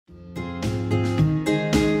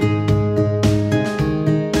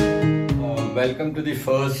welcome to the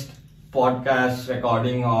first podcast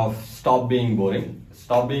recording of Stop Being Boring.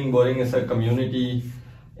 Stop Being Boring is a community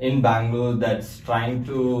in Bangalore that's trying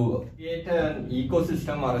to create an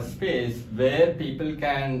ecosystem or a space where people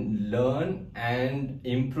can learn and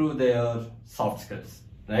improve their soft skills.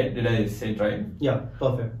 Right? Did I say it right? Yeah,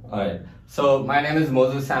 perfect. Alright. So my name is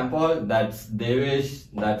Moses Sampal, that's Devesh,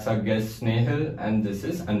 that's our guest Snehal, and this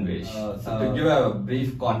is Anvesh. So to give a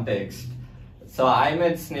brief context, so I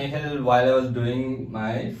met Snehal while I was doing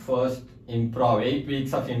my first improv, 8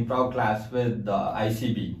 weeks of improv class with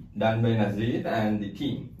ICB, done by Nazir and the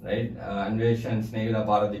team, right? Anvesh and Snehal are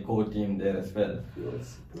part of the core team there as well.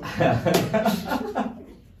 Yes.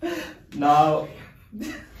 Now,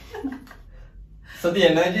 so the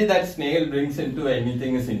energy that Snehal brings into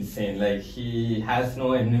anything is insane. Like, he has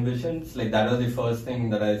no inhibitions. Like, that was the first thing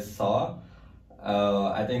that I saw.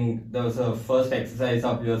 I think there was a first exercise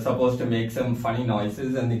of you're supposed to make some funny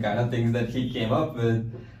noises, and the kind of things that he came up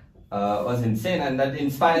with was insane, and that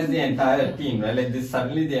inspires the entire team, right? Like, this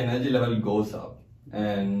suddenly the energy level goes up,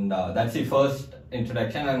 and that's the first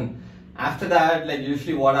introduction. And after that, like,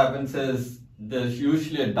 usually what happens is there's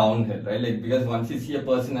usually a downhill, right? Like, because once you see a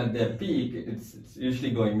person at their peak, it's usually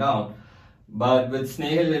going down. But with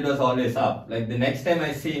Snehal, it was always up. Like, the next time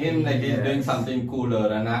I see him, like, he's doing something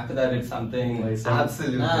cooler, and after that it's something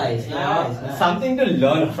Absolutely. Nice. something to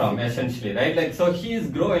learn from, essentially, right? Like, so he is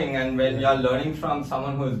growing, and when you're learning from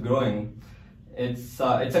someone who is growing, it's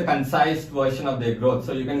a concise version of their growth,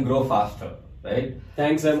 so you can grow faster, right?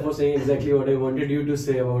 Thanks, Sam, for saying exactly what I wanted you to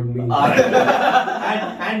say about me.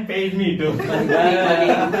 And paid me too.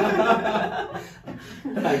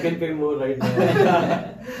 I can pay more right now.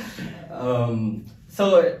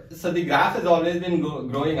 So the graph has always been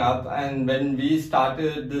growing up, and when we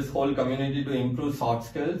started this whole community to improve soft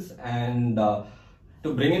skills and to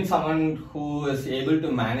bring in someone who is able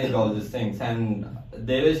to manage all these things, and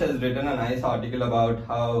Devesh has written a nice article about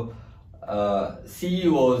how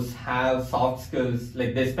CEOs have soft skills,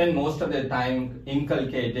 like they spend most of their time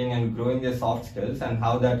inculcating and growing their soft skills, and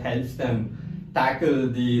how that helps them tackle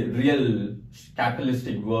the real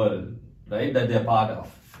capitalistic world, right, that they're part of,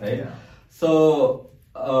 right? Yeah. So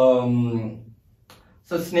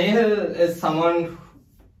Snehal is someone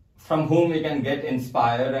from whom we can get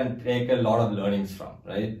inspired and take a lot of learnings from,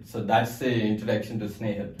 right? So that's the introduction to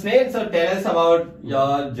Snehal. Snehal, so tell us about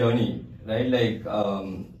your journey, right? Like,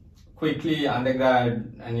 quickly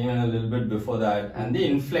undergrad and even a little bit before that, and the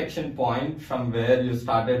inflection point from where you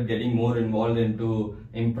started getting more involved into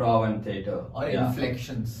improv and theatre. Or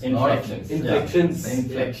inflections. Inflections. Inflections. Yeah.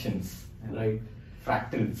 Inflections. Right.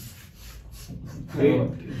 Fractals.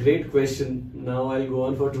 Great question. Now I'll go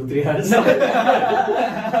on for 2-3 hours.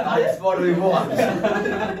 That's what we want.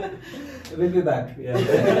 We'll be back. Yeah.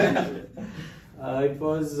 It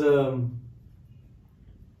was,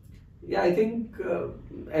 I think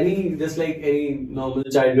just like any normal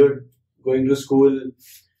childhood, going to school,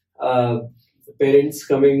 parents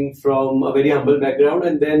coming from a very humble background,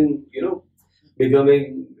 and then,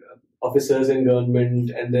 becoming officers in government,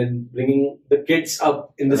 and then bringing the kids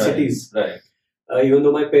up in the cities. Right. Even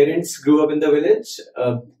though my parents grew up in the village,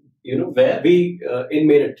 Where? we in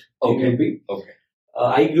Meerut, Okay. in UP. Okay.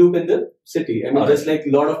 I grew up in the city. I mean, just like a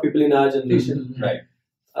lot of people in our generation. Right.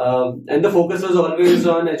 And the focus was always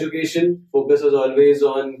on education. Focus was always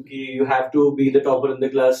on you have to be the topper in the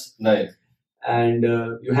class, Right. and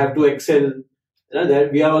you have to excel.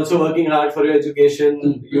 That we are also working hard for your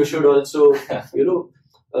education. You should also,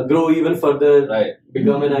 grow even further. Right.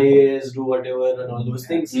 Become an IAS, do whatever, and all those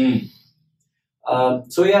things. Mm.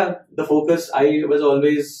 The focus, I was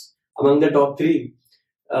always among the top 3.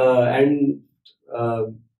 There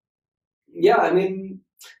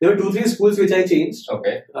were 2-3 schools which I changed.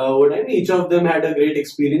 Okay. Each of them had a great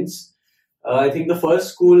experience. I think the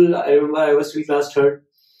first school, I remember I was still class 3rd.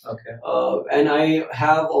 Okay. And I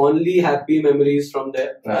have only happy memories from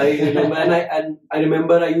there. Right. I remember, and I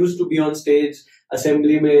remember I used to be on stage,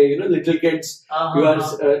 assembly, little kids who are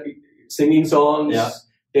singing songs,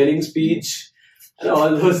 telling speech, and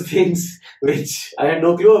all those things which I had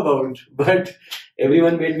no clue about. But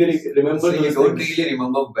everyone made me remember. So those you don't things. really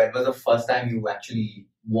remember when was the first time you actually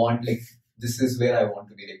want, like, this is where I want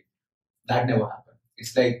to be. Like, that never happened.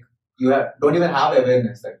 It's like you don't even have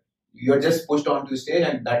awareness that you're just pushed onto the stage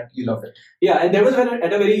and that you love it. Yeah, and that was when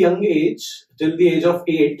at a very young age, till the age of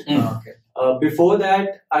 8. Okay. Before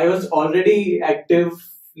that, I was already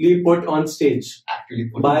actively put on stage Actually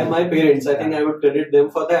put by my parents. I think I would credit them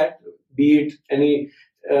for that. Be it any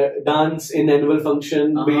dance in annual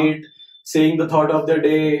function, be it saying the thought of the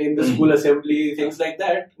day in the school assembly, things like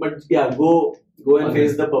that. But yeah, go and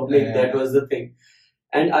face the public. Yeah. That was the thing.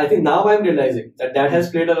 And I think now I'm realizing that has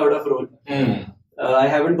played a lot of role. I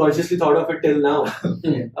haven't consciously thought of it till now.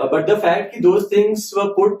 But the fact that those things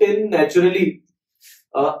were put in naturally,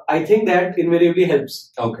 I think that invariably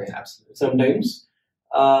helps. Okay, absolutely. Sometimes.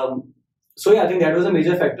 So yeah, I think that was a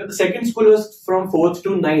major factor. The second school was from 4th to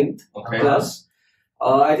 9th class.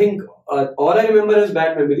 I think all I remember is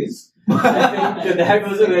bad memories. I think that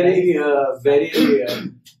was a very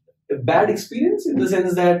bad experience in the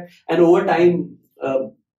sense that, and over time,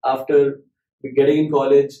 after getting in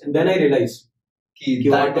college, and then I realized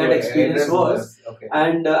what that experience was.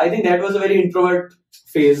 And I think that was a very introvert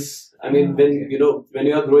phase. I mean, when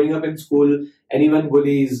you are growing up in school, anyone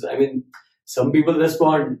bullies. I mean, some people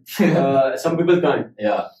respond, some people can't.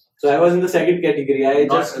 Yeah. So I was in the second category. I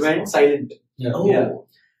just went silent. Yeah.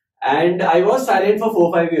 And I was silent for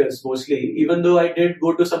 4-5 years mostly, even though I did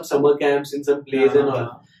go to some summer camps in some plays and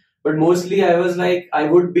all. But mostly I was like, I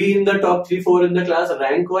would be in the top 3-4 in the class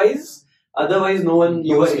rank wise. Otherwise, no one.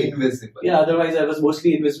 You were invisible. Yeah, otherwise I was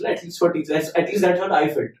mostly invisible, at least for teachers. At least that's what I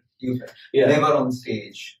felt. You felt. Yeah. Never on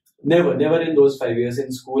stage. Never in those 5 years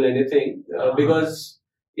in school, anything. Because,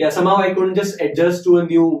 somehow I couldn't just adjust to a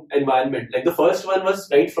new environment. Like the first one was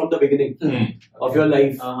right from the beginning of your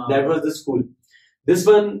life. That was the school. This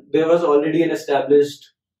one, there was already an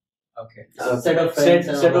established set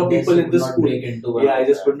of people in the school. I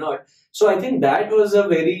just could not. So I think that was a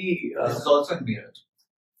very... this is also in Meerut.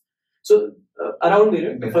 So around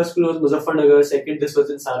Meerut, the first school was Muzaffarnagar, second this was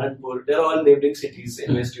in Saharanpur. They're all neighboring cities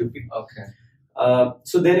in West UP.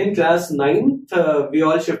 So then in class 9th, we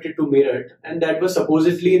all shifted to Meerut, and that was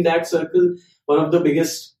supposedly in that circle one of the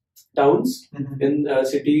biggest towns in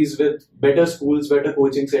cities with better schools, better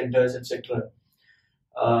coaching centers, etc.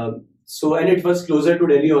 And it was closer to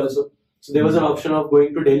Delhi also. So there was an option of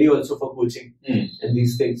going to Delhi also for coaching and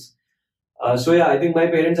these things. I think my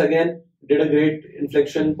parents again did a great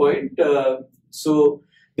inflection point. So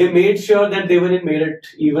they made sure that they were in Meerut,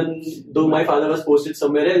 even though my father was posted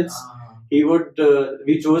somewhere else. We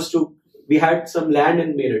had some land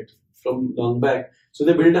in Meerut from long back. So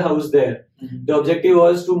they built a house there. The objective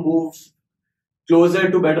was to move closer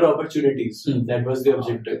to better opportunities. That was the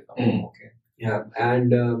objective. Yeah.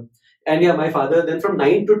 And my father, then from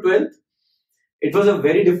 9th to 12th, it was a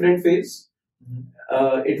very different phase.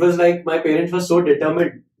 It was like my parents were so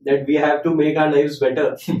determined that we have to make our lives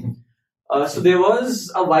better. So there was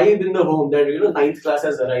a vibe in the home that 9th class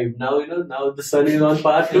has arrived. Now now the son is on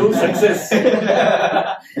path to success.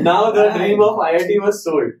 Now the dream of IIT was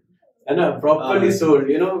sold, and properly sold.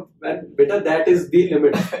 And better that is the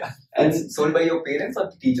limit. And sold by your parents or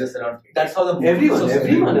the teachers around? That's how the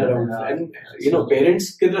everyone around. And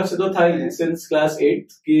parents ki taraf se to tha since class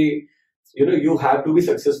 8th ki you have to be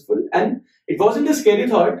successful, and it wasn't a scary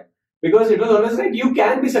thought because it was always like you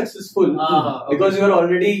can be successful because you are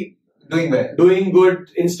already doing good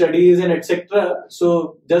in studies and etc.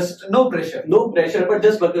 So just no pressure, but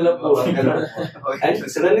just buckle up. And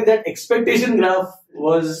suddenly that expectation graph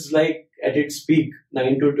was like at its peak,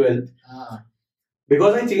 9 to 12th.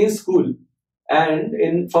 Because I changed school,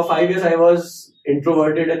 and for 5 years I was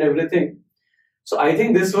introverted and everything. So I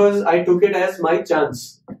think I took it as my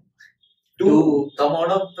chance to come out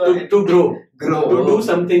of to grow, to do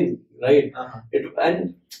something, right?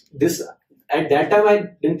 At that time I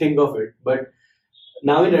didn't think of it, but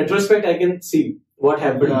now in retrospect I can see what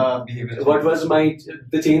happened, what was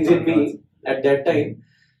the change in me at that time.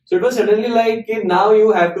 So it was suddenly like, now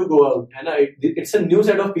you have to go out, and it's a new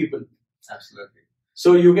set of people. Absolutely.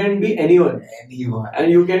 So you can be anyone,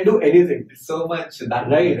 and you can do anything. So much that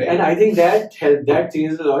right? And I think that helped. That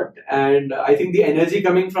changed a lot, and I think the energy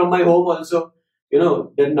coming from my home also,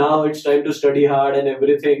 that now it's time to study hard and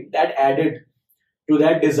everything, that added to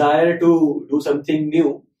that desire to do something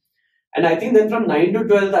new. And I think then from 9 to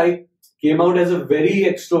 12th, I came out as a very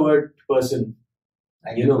extrovert person.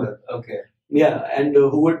 Okay. Yeah, and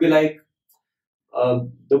who would be like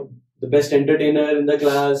the best entertainer in the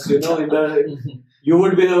class, you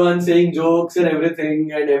would be the one saying jokes and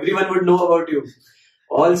everything, and everyone would know about you.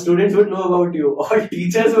 All students would know about you. All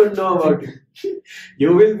teachers would know about you.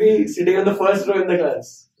 You will be sitting on the first row in the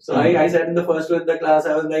class. So I sat in the first row in the class.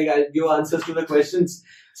 I was like, I'll give answers to the questions.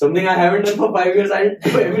 Something I haven't done for 5 years. I'll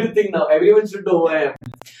do everything now. Everyone should know who I am.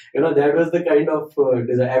 That was the kind of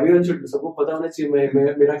desire. Everyone should. Sabko pata hona chahiye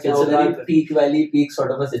mera kya It's a very peak valley, peak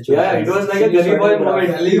sort of a situation. Yeah, it was like a gully boy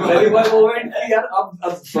moment. Gully boy moment. Yaar,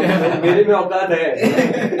 ab mere mein auqat hai.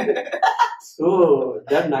 So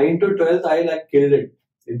that 9 to 12th, I killed it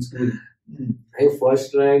in school. I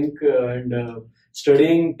first rank, and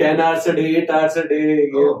studying 10 hours a day, 8 hours a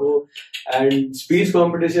day, and speech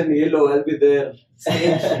competition, I'll be there.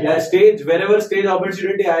 Stage, wherever stage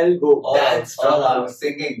opportunity, I'll go. That's all.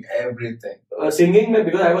 Singing, everything. Singing,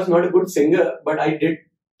 because I was not a good singer, but I did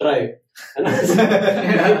try.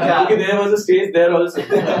 There was a stage there also.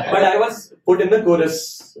 But I was put in the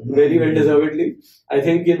chorus very well deservedly. I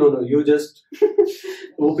think, you just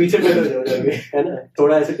वो पीछे खड़े हो जाओगे है ना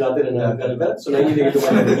थोड़ा ऐसे गाते रहना हल्का सुनाई देगी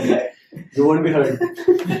तुम्हारे you won't be heard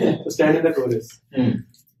so stand in the chorus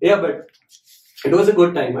but it was a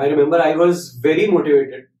good time. I remember I was very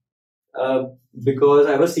motivated because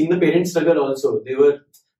I was seeing the parents struggle also. They were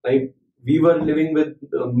like, we were living with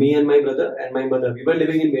me and my brother and my mother. We were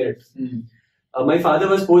living in Meerut. My father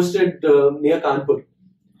was posted near Kanpur.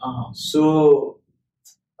 So,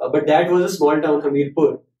 but that was a small town,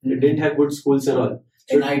 Hamirpur. It didn't have good schools and all.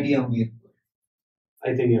 NIT Hamirpur.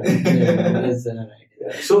 I think,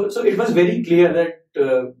 So it was very clear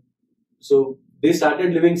that, so they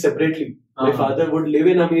started living separately. My father would live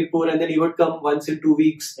in Hamirpur and then he would come once in 2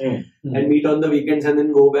 weeks and meet on the weekends and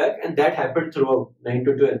then go back. And that happened throughout 9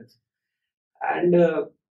 to 12th. And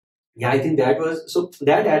I think that was, so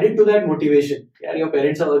that added to that motivation. Your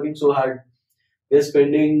parents are working so hard. They're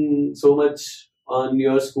spending so much on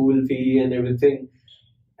your school fee and everything.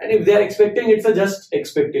 And if they're expecting, it's a just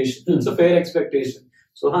expectation. It's a fair expectation.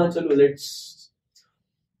 So, let's.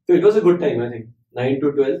 So it was a good time, I think. 9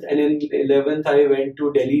 to 12th. And in 11th, I went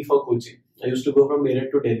to Delhi for coaching. I used to go from Meerut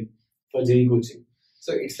to Delhi for JEE coaching.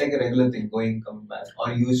 So it's like a regular thing, going, coming back.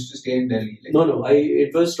 Or you used to stay in Delhi? No.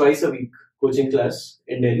 It was twice a week coaching class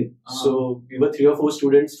in Delhi. So we were 3 or 4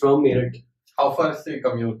 students from Meerut. How far is the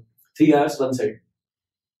commute? 3 hours one side.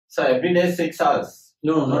 So every day 6 hours?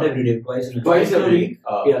 No, not every day. Twice a week.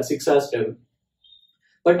 6 hours travel.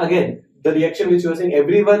 But again, the reaction which you were saying,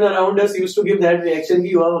 everyone around us used to give that reaction,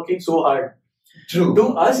 you are working so hard. True. To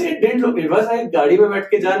us, it didn't look. It was like, गाड़ी में बैठ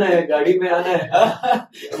के जाना है, गाड़ी में आना है.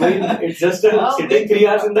 I mean, it's just sitting 3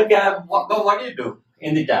 hours in the cab. But what do you do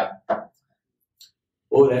in the cab?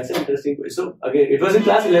 Oh, that's an interesting question. So again, it was in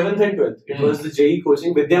class 11th and 12th. It was the JEE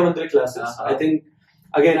coaching, Vidya Mandir classes. I think,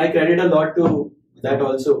 again, I credit a lot to that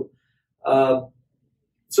also.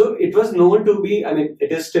 So it was known to be, I mean,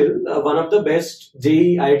 it is still one of the best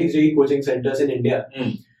IIT JEE coaching centers in India.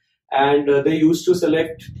 And they used to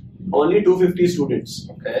select only 250 students.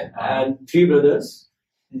 Okay. And 3 brothers,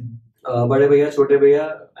 Bade Bhaiya, Chote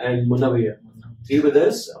Bhaiya and Munna Bhaiya. 3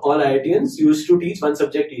 brothers, all IITians, used to teach one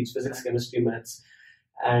subject each, physics, chemistry, maths.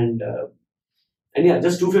 And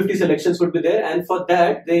just 250 selections would be there. And for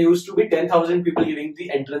that, there used to be 10,000 people giving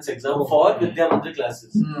the entrance exam for Vidya Mandir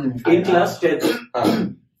classes in class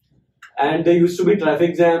 10th. And there used to be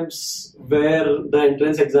traffic jams where the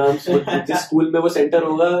entrance exams would be this school mein wo center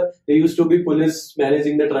hoga. There used to be police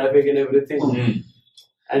managing the traffic and everything.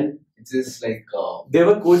 And it's just like there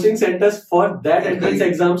were coaching centers for that entrance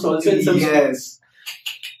exams also in some schools.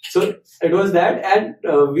 So it was that, and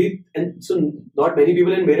so not many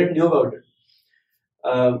people in Meerut knew about it.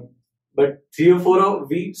 But 3 or 4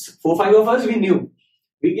 4, 5 of us we knew.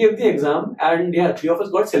 We gave the exam, and 3 of us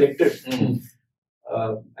got selected.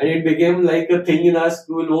 And it became like a thing in our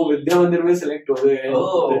school. Vidya Mandir mein select ho gaye.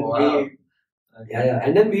 Wow.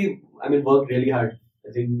 And then we, worked really hard.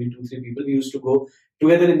 I think we 2-3 people, we used to go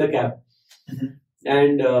together in the cab.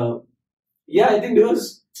 And I think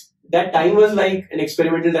because that time was like an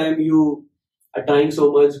experimental time. You are trying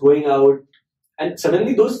so much, going out, and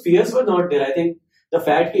suddenly those fears were not there. I think the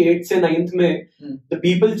fact that 8th and 9th mein, the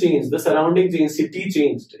people changed, the surrounding changed, city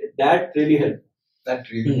changed. That really helped. That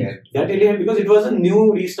really helped. That really helped because it was a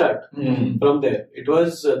new restart from there. It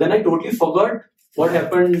was, then I totally forgot what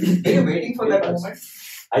happened. Were you waiting for that moment?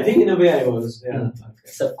 I think in a way I was, Okay.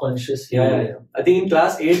 Subconsciously. Yeah. I think in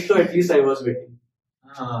class 8th, so at least I was waiting.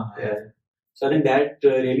 So I think that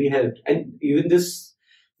really helped. And even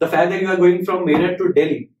the fact that you are going from Meerut to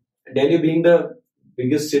Delhi being the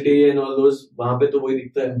biggest city and all those, wahan pe to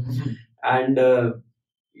wohi dikhta hai. And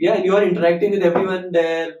you are interacting with everyone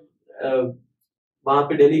there. Wahan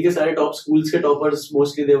pe Delhi ke sare top schools ke toppers,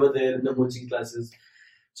 mostly they were there in the coaching classes.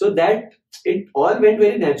 So that it all went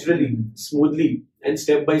very naturally, smoothly, and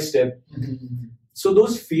step by step. So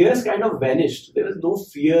those fears kind of vanished. There was no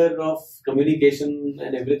fear of communication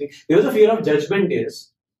and everything. There was a fear of judgment,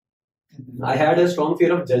 yes. I had a strong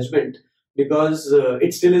fear of judgment because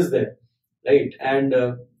it still is there, right? And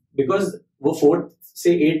because wo 4th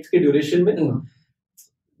से 8th के duration में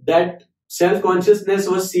that self-consciousness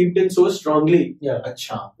was seeped in so strongly.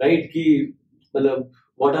 Right? Ki,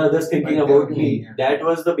 what are others thinking about me? That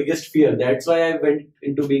was the biggest fear. That's why I went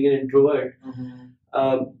into being an introvert.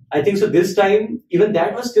 I think so. This time, even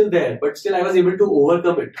that was still there, but still I was able to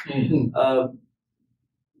overcome it.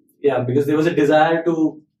 Because there was a desire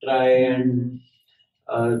to try, and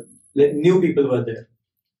new people were there.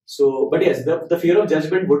 So, but yes, the fear of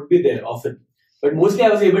judgment would be there often, but mostly I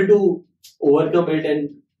was able to overcome it and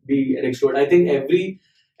be an extrovert. I think every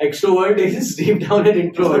extrovert is deep down an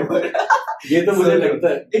introvert. ये तो मुझे लगता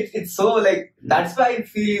है. It's so like that's why I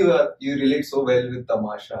feel you relate so well with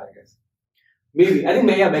Tamasha, I guess. Maybe I think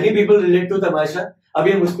many people relate to Tamasha.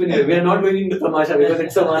 अभी हम उसको नहीं. We are not going into Tamasha because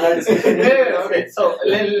it's a 1 hour discussion. Okay, so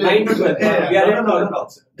 9 to 12. We are in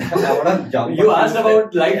talks. You asked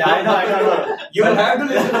about life. I know. You have to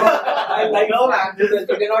listen. I like No, man, you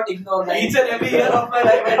cannot ignore that. each and every year of my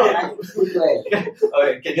life.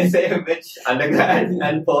 Okay, can you say which undergrad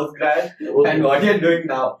and postgrad and what you're doing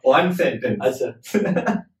now? One sentence. Achha.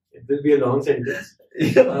 It will be a long sentence.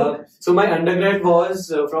 So my undergrad was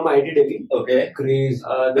from IIT Delhi. Okay. Crazy.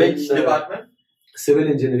 Which department? Civil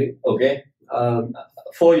engineering. Okay. 4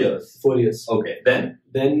 4 years. years. Okay.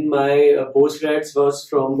 Then My postgrads was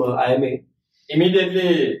from IMA.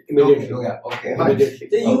 immediately. Okay. Immediately.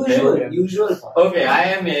 The usual part. Okay, I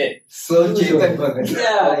am a. So Chetan Bhagat.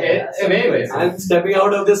 Yeah. Okay. Wait. I'm stepping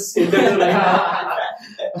out of this interview right now.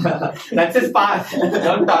 That's his past.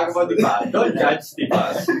 Don't talk about the past. Don't judge the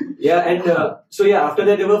past. After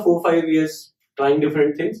that there were 4-5 years trying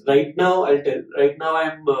different things. Right now, I'll tell. Right now,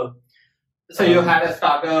 I'm. So you had a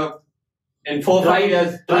startup in 4-5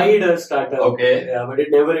 years. Tried a startup. Okay. Yeah, but it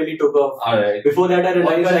never really took off. Alright. Before that, I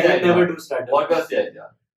realized was I the can idea? never do startup. What was the idea?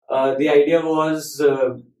 The idea was,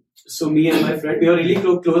 so me and my friend, we were really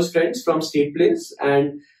close friends from State Place,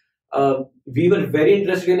 and we were very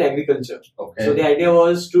interested in agriculture. Okay. So the idea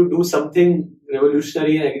was to do something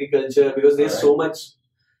revolutionary in agriculture because there's so much,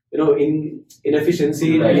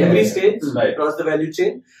 inefficiency Right. in every stage Right. across the value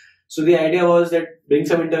chain. So the idea was that bring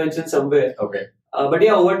some intervention somewhere. Okay. But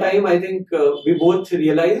over time, I think we both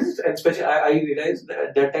realized, and especially I realized that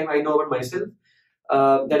at that time I know about myself,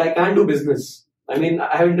 that I can't do business. I mean,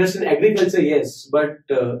 I have interest in agriculture, yes, but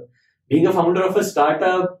being a founder of a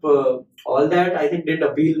startup, all that I think didn't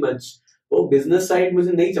appeal much. Oh, business side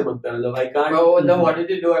मुझे नहीं चमकता. मतलब I can't. Then what did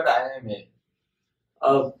you do at IIMA?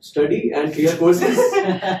 Study and clear courses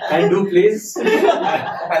and do plays.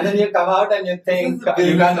 And then you come out and you think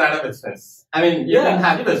you can't run a business. I mean, you can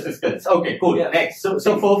have the business skills. Okay, cool. Yeah. Next. So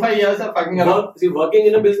 4-5 years of fucking around. Working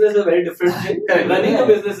in a business is a very different thing. Correct. Running a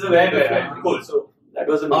business is a very different Right. thing. Cool. So that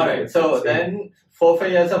was a Alright. So then 4-5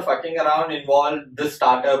 years of fucking around involved this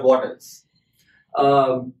startup. What else?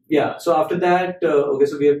 So after that,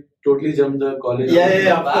 so we have totally jumped the college.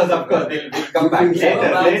 Of course. We'll come back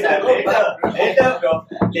later, bro.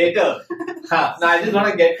 Later. Now I just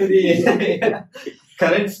want to get to the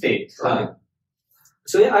current state.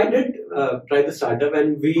 So I did try the startup,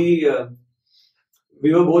 and we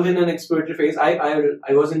were both in an exploratory phase.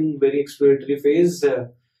 I was in very exploratory phase.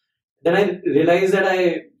 Then I realized that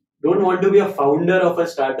I don't want to be a founder of a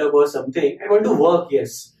startup or something. I want to work,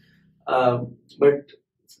 yes, but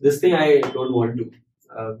this thing I don't want to.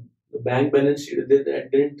 The bank balance sheet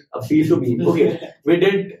didn't appeal to me. Okay, we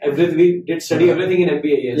did study everything in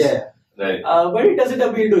MBA, yes. Yeah. Right. But it doesn't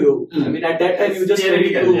appeal to you. I mean, at that time you just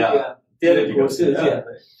Theoretical, study Theoretical. courses,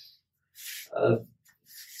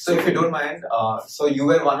 So if you don't mind, so you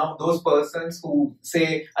were one of those persons who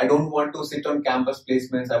say, I don't want to sit on campus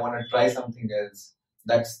placements, I want to try something else.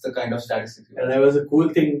 That's the kind of statistics you And that was a cool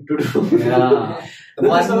thing to do. Yeah. The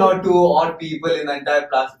 1 or 2 odd people in the entire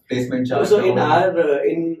placement chart. So in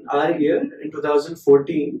our year, in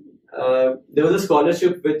 2014, there was a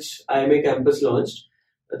scholarship which IMA campus launched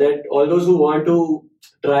that all those who want to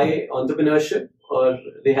try entrepreneurship or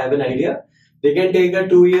they have an idea, they can take a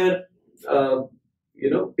 2-year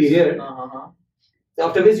period,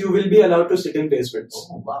 after which you will be allowed to sit in placements.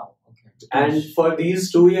 Oh, wow. Okay. And for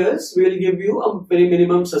these 2 years, we will give you a very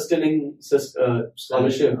minimum sustaining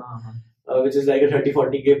scholarship, which is like a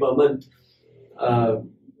 30-40K per month.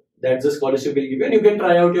 That's the scholarship we'll give you, and you can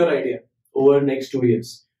try out your idea over next 2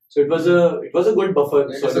 years. So it was a good buffer.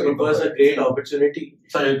 It was a great opportunity.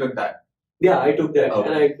 So you took that. Yeah, I took that, Okay.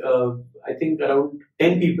 and I think around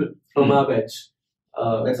 10 people from our batch.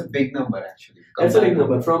 That's a big number actually. That's a big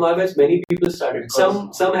number. From our batch, many people started.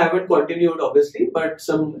 Because- Some haven't continued, obviously, but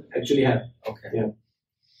some actually have. Okay. Yeah.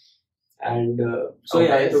 And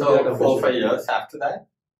Okay, I took so that 4-5 opportunity. years after that.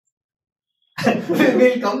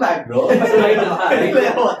 We'll come back, bro. So right now,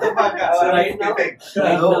 What the fuck?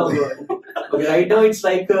 So right now it's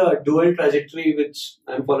like a dual trajectory which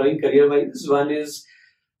I'm following career-wise. One is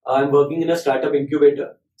I'm working in a startup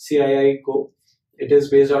incubator, CII Co. It is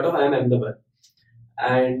based out of IIM Ahmedabad,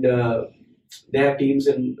 and they have teams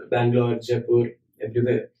in Bangalore, Jaipur,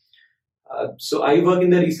 everywhere. So I work in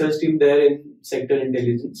the research team there in sector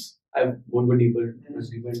intelligence. I won't go deeper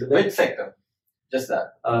into that. Which sector? Just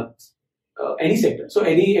that. Any sector. So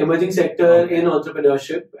any emerging sector in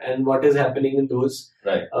entrepreneurship and what is happening in those.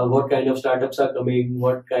 Right. What kind of startups are coming,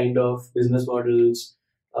 what kind of business models,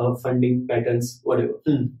 funding patterns, whatever.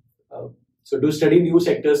 So to study new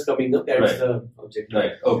sectors coming up, that's the objective.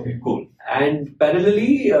 Right. Okay, cool. And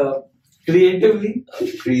parallelly, creatively,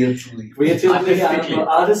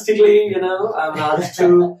 artistically, I'm asked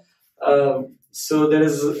to. So there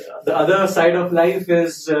is the other side of life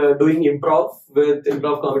is doing improv with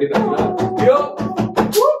Improv Comedy Bangalore. Yo,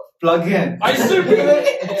 Plug in.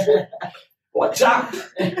 ICB. Watch out,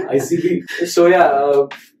 ICB. So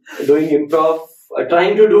doing improv,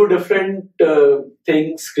 trying to do different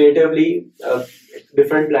things creatively,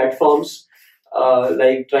 different platforms,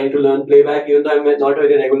 like trying to learn playback, even though I'm not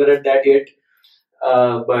very regular at that yet.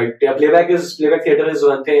 But playback theater is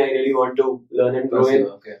one thing I really want to learn and grow in.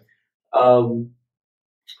 Okay.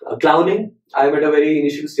 Clowning, I'm at a very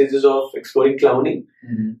initial stages of exploring clowning.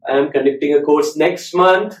 I'm conducting a course next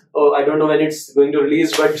month. I don't know when it's going to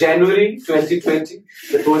release, but January 2020,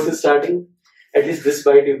 the course is starting. At least this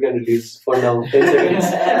bite you can release for now, 10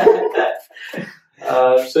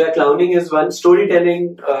 seconds. Clowning is one.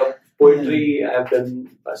 Storytelling, poetry I've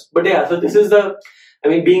done. But so this is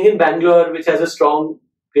being in Bangalore, which has a strong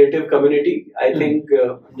creative community, I think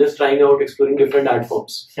I'm just trying out exploring different art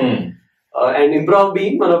forms. And improv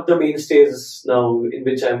being one of the mainstays now in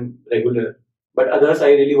which I'm regular. But others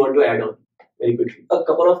I really want to add on very quickly. A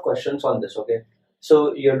couple of questions on this, okay?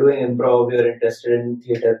 So you're doing improv, you're interested in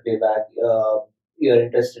theatre playback, you're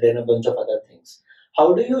interested in a bunch of other things.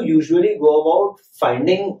 How do you usually go about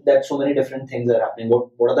finding that so many different things are happening?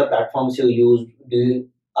 What are the platforms you use?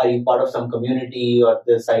 Are you part of some community or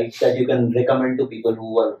the sites that you can recommend to people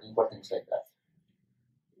who are looking for things like that?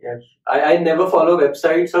 Yes, I never follow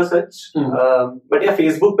websites or such. But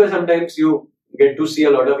Facebook page sometimes you get to see a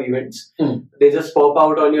lot of events. They just pop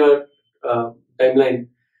out on your timeline.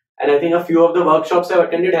 And I think a few of the workshops I've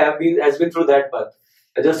attended has been through that path.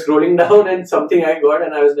 I just scrolling down and something I got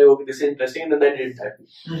and I was like, okay, this is interesting, and then I did that.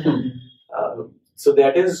 So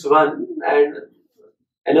that is one. And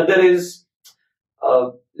another is,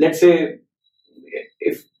 let's say,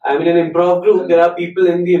 if I'm in an improv group, there are people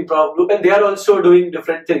in the improv group and they are also doing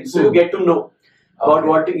different things. So you get to know about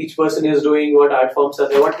what each person is doing, what art forms are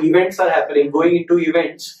there, what events are happening. Going into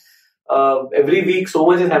events, every week so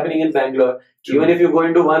much is happening in Bangalore. Even if you go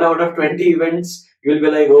into 1 out of 20 events, you'll be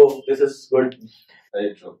like, oh, this is good.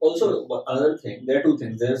 Very true. Also, another thing, there are two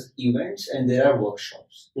things. There's events and there are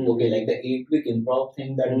workshops. Okay, like the 8-week improv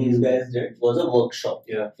thing that these guys did was a workshop.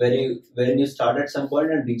 Yeah. Wherein you start at some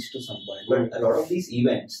point and reach to some point. But a lot of these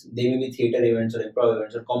events, they may be theatre events or improv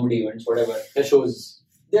events or comedy events, whatever. They're shows.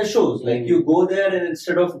 Like you go there and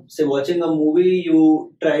instead of say watching a movie,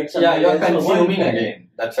 you tried something. Yeah, you're consuming again.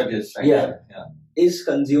 That's what you're saying. Yeah. Is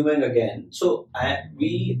consuming again. So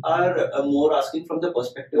we are more asking from the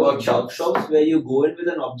perspective of workshops where you go in with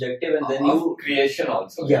an objective and then you creation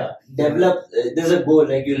also. Develop. There's a goal,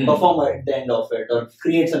 like you perform at the end of it or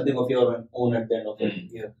create something of your own at the end of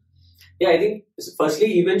it. I think firstly,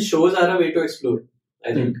 even shows are a way to explore.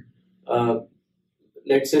 I think.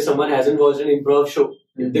 Let's say someone hasn't watched an improv show.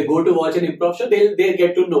 If they go to watch an improv show, they'll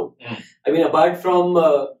get to know. I mean, apart from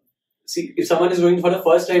if someone is going for the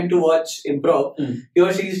first time to watch improv, he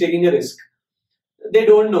or she is taking a risk. They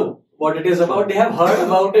don't know what it is about. They have heard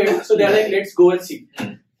about it, so they're like, let's go and see.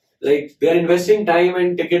 Like, they're investing time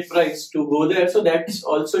and ticket price to go there, so that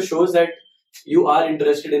also shows that you are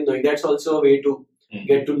interested in knowing. That's also a way to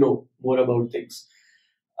get to know more about things.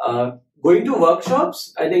 Going to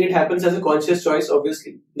workshops, I think it happens as a conscious choice,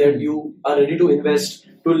 obviously, that you are ready to invest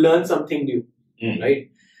to learn something new,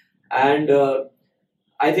 right? And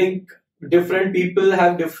I think different people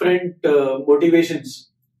have different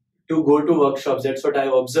motivations to go to workshops. That's what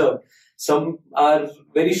I've observed. Some are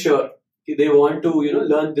very sure they want to,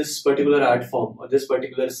 learn this particular art form or this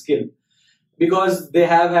particular skill because they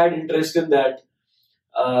have had interest in that.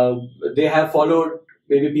 They have followed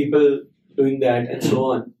maybe people doing that and so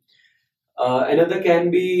on. Another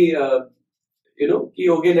can be, I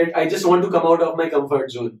just want to come out of my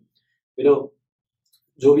comfort zone.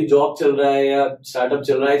 जो भी job चल रहा है या startup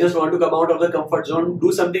चल रहा है, I just want to come out of the comfort zone,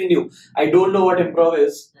 do something new. I don't know what improv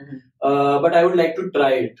is, but I would like to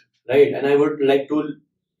try it, right? And I would like to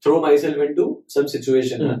throw myself into some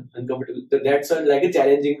situation uncomfortable. That's like a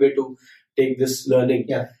challenging way to take this learning.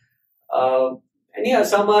 And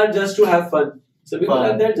some are just to have fun. So people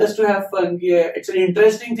are there just to have fun. It's an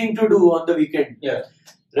interesting thing to do on the weekend,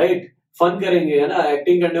 right? fun करेंगे है ना,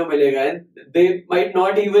 acting करने को मिलेगा, and they might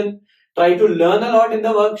not even try to learn a lot in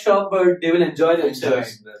the workshop, but they will enjoy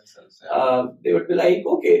themselves. They would be like,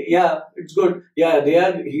 okay, yeah, it's good, yeah,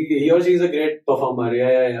 he or she is a great performer,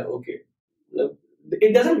 yeah, okay.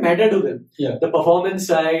 It doesn't matter to them, the performance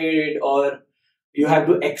side, or you have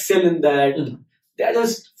to excel in that. They are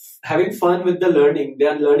just having fun with the learning. They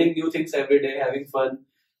are learning new things every day, having fun,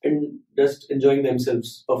 and just enjoying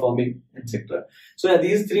themselves, performing, etc. So yeah,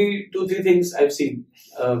 these two, three things I've seen.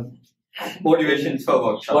 Motivations for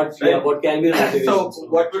workshops. What can be the motivations? So,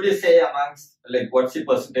 what would you say amongst, like, what's the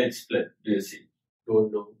percentage split? Do you see?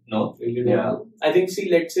 Don't know. No, really don't know. I think,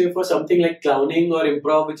 let's say for something like clowning or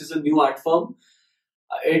improv, which is a new art form,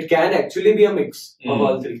 it can actually be a mix of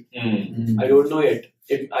all three. I don't know yet.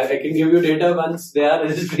 I can give you data once there are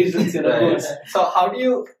registrations in a course. So how do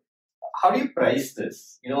you price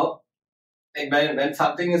this? You know, like when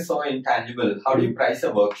something is so intangible, how do you price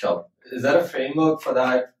a workshop? Is there a framework for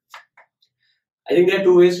that? I think there are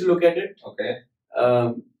two ways to look at it. Okay.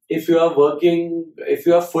 If you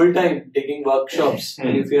are full-time taking workshops,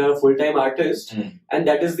 and if you are a full-time artist, and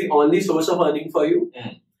that is the only source of earning for you,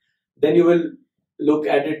 then you will look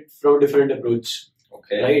at it from a different approach.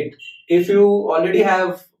 Okay. Right? If you already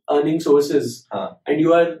have earning sources and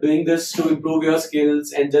you are doing this to improve your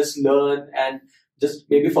skills and just learn and just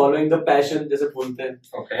maybe following the passion, there's a bolte hain.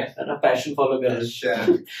 Okay. And a passion follow kar.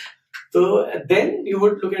 So then you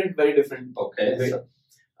would look at it very different. Okay.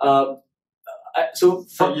 So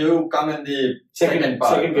you come in the second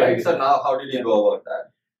part, right? Category. So now how did you go about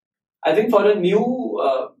that? I think for a new,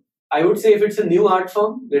 I would say if it's a new art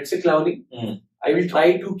form, let's say clowning, I will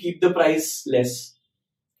try to keep the price less.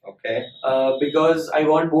 Okay. Because I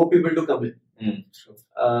want more people to come in.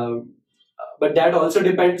 But that also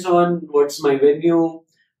depends on what's my venue,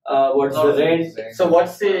 what's the rent. So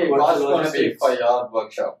what's the cost going to be for your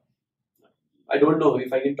workshop? I don't know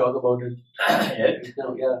if I can talk about it yet.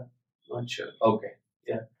 No, not sure. Okay.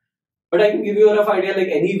 Yeah. But I can give you a rough idea, like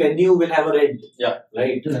any venue will have a rent. Yeah.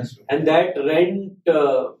 Right? That's true. And that rent,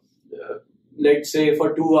 let's say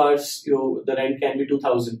for 2 hours, the rent can be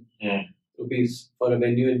 2,000 rupees for a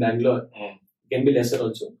venue in Bangalore. Can be lesser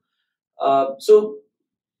also. So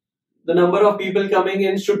the number of people coming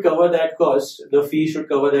in should cover that cost. The fee should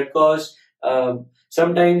cover that cost.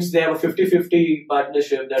 Sometimes they have a 50-50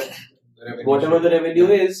 partnership that whatever the revenue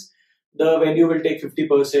is, the venue will take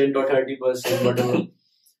 50% or 30%, whatever.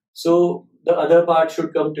 So the other part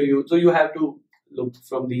should come to you. So you have to look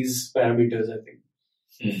from these parameters, I think.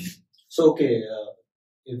 So, okay,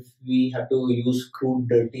 if we have to use crude,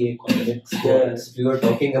 dirty economics, we were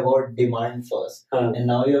talking about demand first, and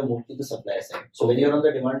now you have moved to the supply side. So when you're on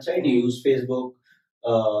the demand side, you use Facebook,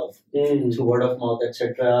 through word of mouth,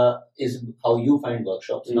 etc. is how you find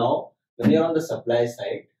workshops. Now, when you're on the supply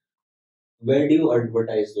side, where do you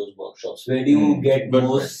advertise those workshops? Where do you get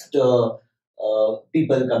most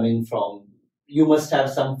people coming from? You must have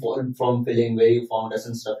some form filling where you found us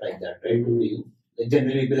and stuff like that, right? Do you?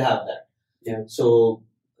 Generally, people have that. Yeah. So,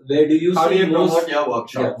 where do you how see do you promote your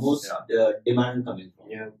workshops? Most demand coming from?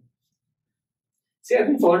 Yeah. See, I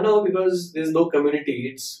think for now, because there's no community,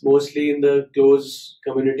 it's mostly in the close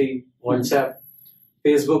community, WhatsApp,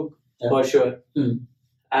 Facebook, for sure,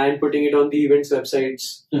 and putting it on the events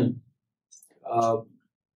websites.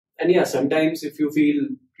 And yeah, sometimes if you feel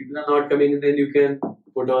people are not coming, then you can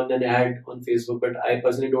put on an ad on Facebook. But I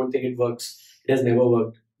personally don't think it works. It has never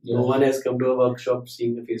worked. No one has come to a workshop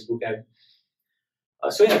seeing a Facebook ad.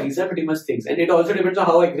 So yeah, these are pretty much things. And it also depends on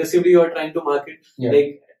how aggressively you are trying to market.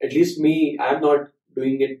 Like, at least me, I'm not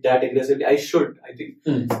doing it that aggressively. I should, I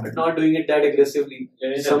think, but not doing it that aggressively.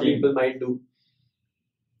 Some people might do.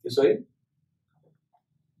 Sorry?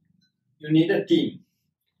 You need a team.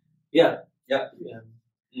 Yeah. Yeah,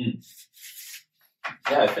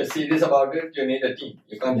 if you're serious about it, you need a team.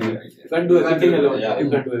 You can't do everything. You can't do everything alone. You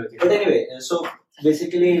can't do everything. But anyway, so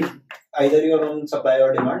basically, either you're on supply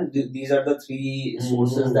or demand. These are the three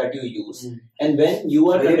sources that you use. And when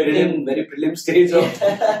you are very prelim stage of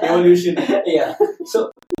evolution.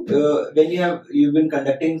 So when you've been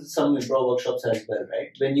conducting some improv workshops as well,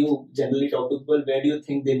 right? When you generally talk to people, where do you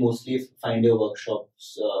think they mostly find your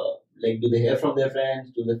workshops? Like, do they hear from their friends?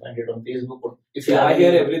 Do they find it on Facebook? Or if I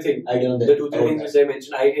hear everything. The 2-3 things which I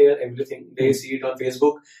mentioned, I hear everything. They see it on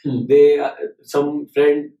Facebook. They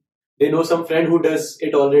know some friend who does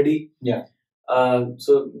it already.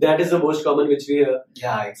 So that is the most common which we hear.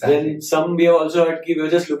 Yeah, exactly. Then some we have also heard we were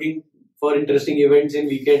just looking for interesting events in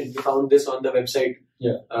weekend. We found this on the website.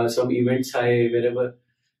 Some events wherever.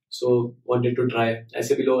 So wanted to try.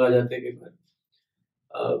 ऐसे भी लोग आ जाते हैं कई बार.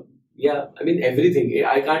 Yeah, I mean everything.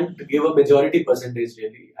 I can't give a majority percentage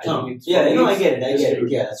really. I think it's I get it.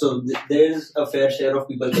 distributed. Yeah, so there is a fair share of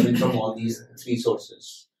people coming from all these three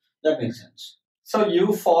sources. That makes sense. So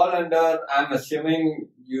you fall under, I'm assuming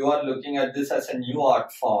you are looking at this as a new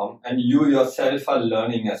art form, and you yourself are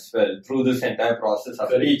learning as well through this entire process of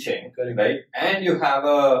Correct. teaching, Correct. right? And you have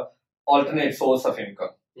a alternate source of income,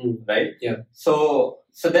 right? Yeah. So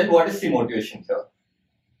then what is the motivation here?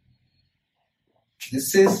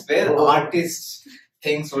 This is where artists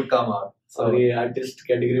things would come out. Sorry, artist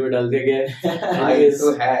category में डाल दिया गया है. I Anyways,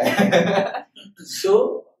 तो है.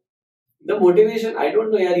 so the motivation, I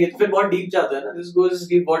don't know यार, ये तो फिर बहुत deep जाता है ना. This goes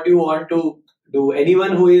deep. What you want to do.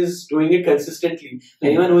 Anyone who is doing it consistently,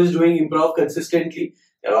 anyone who is doing improv consistently,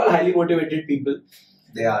 they're all highly motivated people.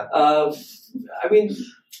 They are. I mean,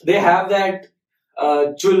 they have that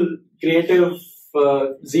chul, creative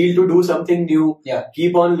zeal to do something new. Yeah.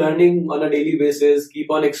 Keep on learning on a daily basis.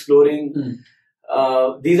 Keep on exploring.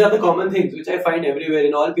 These are the common things which I find everywhere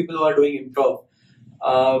in all people who are doing improv.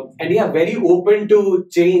 And yeah, very open to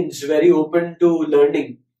change, very open to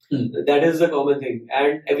learning. That is the common thing.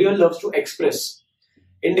 And everyone loves to express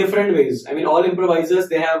in different ways. I mean, all improvisers,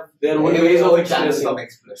 they have their own ways of expressing.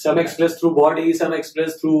 Some express through body, some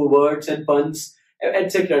express through words and puns,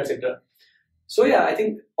 etc., etc. So yeah, I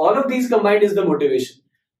think all of these combined is the motivation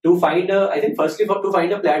to find firstly to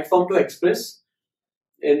find a platform to express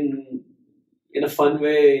in a fun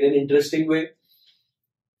way, in an interesting way.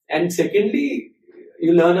 And secondly,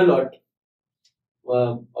 you learn a lot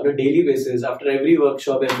on a daily basis. After every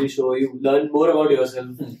workshop, every show, you learn more about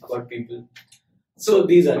yourself, about people. So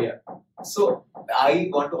these are, yeah. So I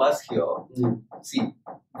want to ask here, see,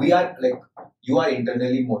 we are like, you are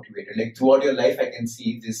internally motivated. Like throughout your life, I can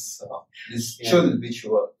see this chul which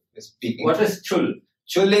you are speaking. What is chul?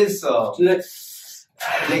 Chul is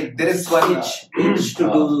like there is one itch to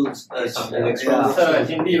do something. It's a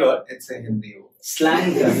Hindi word. It's a Hindi word.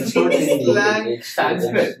 Slang. It's not Hindi. Slang.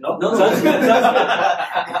 Sanskrit, no? No. Sanskrit.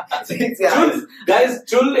 Chul. Guys,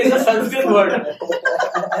 chul is a Sanskrit word.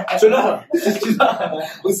 Chula.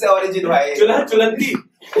 उससे origin हुआ है. Chula, chulanti.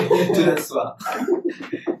 Chulaswa.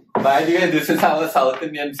 By the way, this is how a South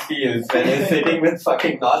Indian feels when he's sitting with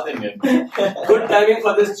fucking North Indian. Good timing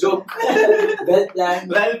for this joke. Well planned.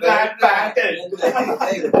 Well planned, planted.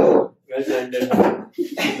 Well planned.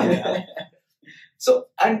 So,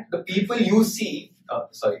 and the people you see,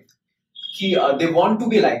 they want to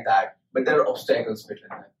be like that, but there are obstacles between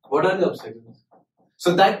them. What are the obstacles?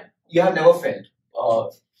 So that you have never felt.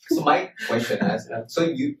 So my question is,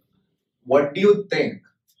 what do you think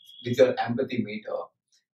with your empathy meter,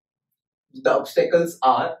 the obstacles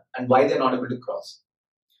are and why they're not able to cross?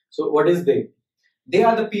 So what is they? They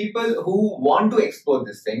are the people who want to explore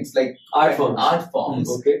these things, like Art forms.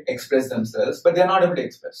 Okay. express themselves, but they're not able to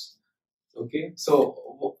express. Okay.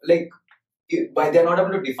 So, like, why they're not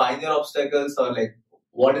able to define their obstacles, or like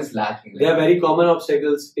what is lacking? There are very common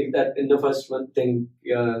obstacles in the first one thing.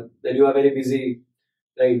 That you are very busy,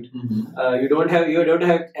 right? You don't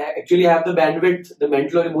actually have the bandwidth, the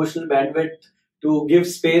mental or emotional bandwidth to give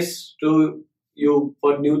space to you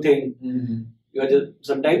for new thing. You are just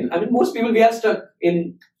sometimes. I mean, most people, we are stuck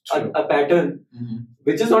in a pattern,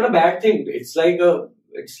 which is not a bad thing. It's like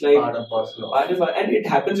part of parcel. And it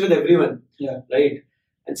happens with everyone. Yeah. Right.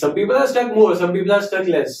 And some people are stuck more, some people are stuck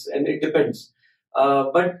less, and it depends.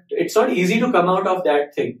 But it's not easy to come out of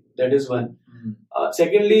that thing. That is one.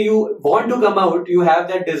 Secondly, you want to come out. You have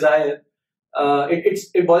that desire.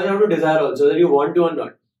 It boils down to desire also, that you want to or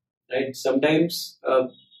not. Right. Sometimes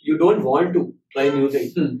you don't want to try new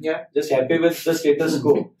things. Just happy with the status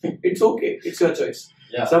quo. It's okay. It's your choice.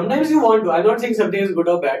 Yeah. Sometimes you want to. I'm not saying something is good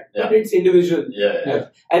or bad, but it's individual. Yeah.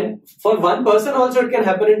 And for one person also, it can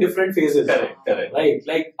happen in different phases. Correct. Right.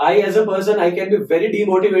 Like I, as a person, I can be very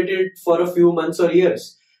demotivated for a few months or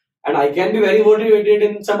years, and I can be very motivated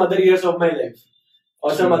in some other years of my life,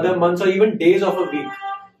 or some other months or even days of a week.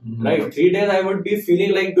 Right. 3 days I would be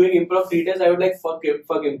feeling like doing improv. 3 days I would like fuck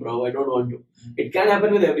improv. I don't want to. It can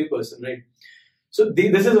happen with every person, right? So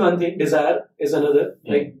this is one thing. Desire is another.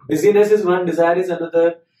 Like busyness is one. Desire is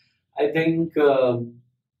another. I think. Then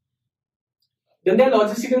there are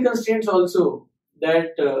logistical constraints also.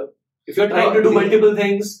 That if you're trying to do multiple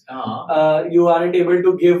things, you aren't able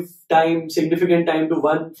to give significant time to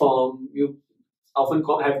one form. You often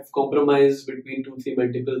have compromise between 2-3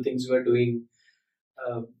 multiple things you are doing.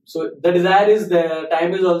 So the desire is there,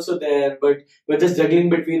 time is also there, but we're just juggling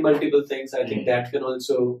between multiple things. I think that can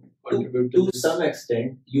also contribute to some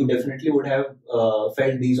extent. You definitely would have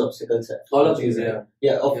felt these obstacles. All of these, yeah.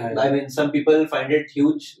 I mean, some people find it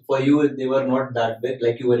huge. For you, they were not that big.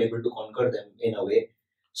 Like you were able to conquer them in a way.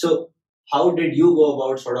 So how did you go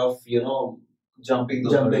about sort of, Jumping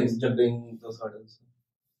those hurdles?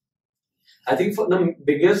 I think for the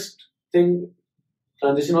biggest thing,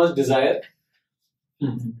 transition was desire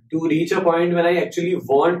to reach a point when I actually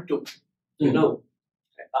want to,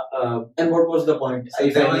 And what was the point? So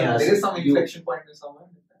If I may ask, there is some inflection point or somewhere.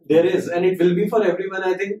 There is, and it will be for everyone.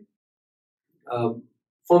 I think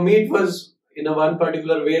for me it was in a one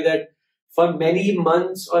particular way that for many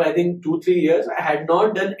months, or I think 2-3 years, I had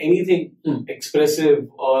not done anything expressive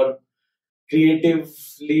or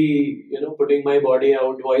creatively, putting my body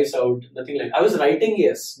out, voice out, nothing like. I was writing,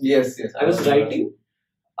 yes. Yes. I was writing,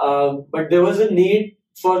 but there was a need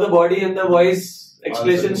for the body and the voice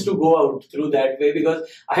expressions to go out through that way, because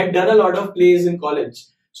I had done a lot of plays in college.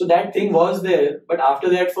 So that thing was there, but after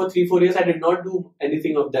that for 3-4 years I did not do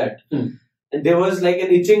anything of that. And there was like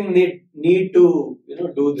an itching need to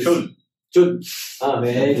do this. Chul.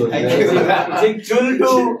 Very good. Itching chul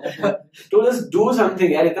to just do something.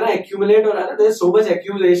 Yaar, itna accumulate or there's so much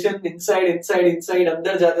accumulation inside,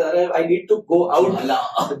 andar jata. I need to go out.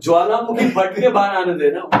 Jwalamukhi bhat ke bahar aane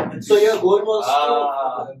de na. So your goal was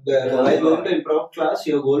while going to improv class,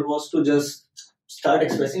 your goal was to just start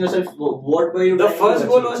expressing yourself. What were you? The first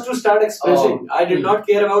goal was to start expressing. I did not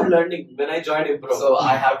care about learning when I joined improv. So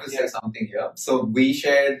I have to say something here. So we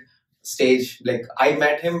shared stage, like I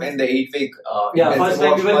met him in the 8-week first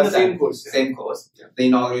time we were in the same course. Same course, the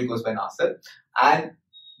inaugural course by Nasser. And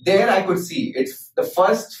there I could see, it's the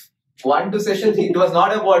first 1-2 sessions, it was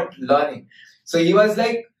not about learning. So he was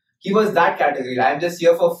that category. I'm just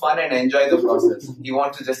here for fun and enjoy the process. He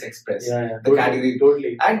wants to just express the category.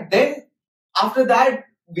 Totally. And then after that,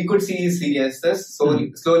 we could see his seriousness. So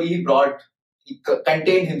slowly he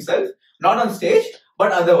contained himself, not on stage,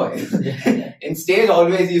 but otherwise. In stage,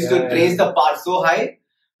 always he used to raise the part so high,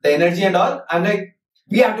 the energy and all. I'm like,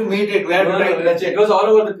 we have to meet it. We have to try to touch it. It was all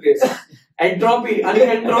over the place. Entropy,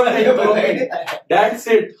 uncontrolled entropy. That's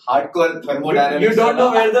it. Hardcore thermodynamics. You don't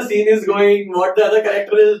know where the scene is going, what the other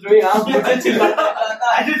character is doing.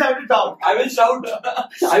 I just have to talk. I will shout.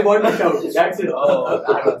 I want to shout. That's it. Oh,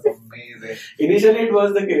 that was amazing. Initially, it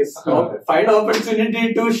was the case. Find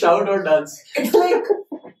opportunity to shout or dance. It's like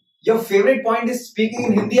your favorite point is speaking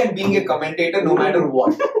in Hindi and being a commentator no matter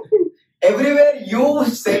what. Everywhere you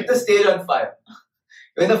set the stage on fire.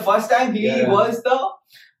 When the first time he was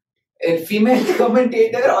a female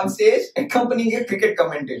commentator on stage accompanying a cricket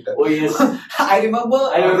commentator. Oh yes. I remember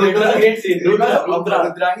it was a great scene.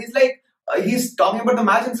 Rudra. He's like, he's talking about the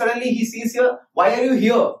match and suddenly he sees here, why are you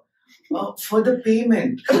here? For the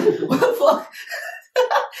payment. What the fuck?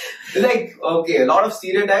 Like, okay, a lot of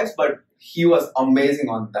stereotypes, but he was amazing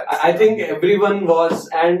on that. I think everyone was,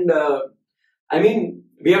 and I mean,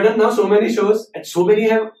 we have done now so many shows, and so many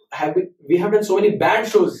we have done so many bad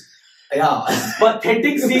shows. Yeah.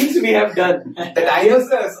 Pathetic scenes we have done. The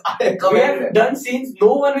dinosaurs. We have done scenes,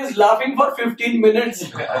 no one is laughing for 15 minutes.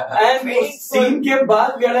 And scene के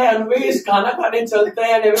बाद we are like, always खाना खाने चलते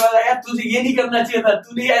हैं, and everyone like, यार तुझे ये नहीं करना चाहिए था,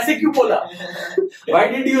 तूने ऐसे क्यों बोला? Why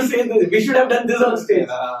did you say this? We should have done this on stage.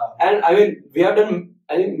 And I mean, we have done,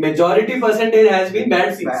 I think majority percentage has been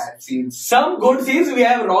bad scenes. Some good scenes we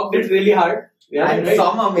have rocked it really hard. Yeah, and right?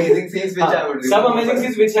 Some amazing scenes which I would remember. Some amazing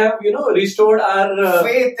scenes which have, restored our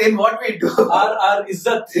faith in what we do. Our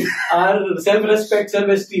izzat, our self-respect,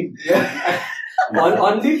 self-esteem. Yeah.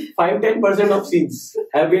 Only 5-10% of scenes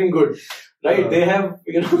have been good. Right? They have,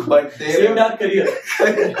 but saved our career.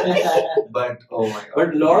 But, oh my god.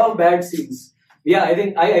 But a lot of bad scenes. Yeah, I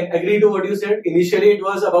think I agree to what you said. Initially, it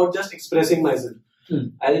was about just expressing myself.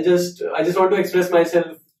 I just want to express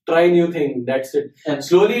myself. Try new thing. That's it. And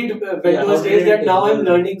slowly it went to a stage that now I'm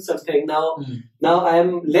learning something. Now I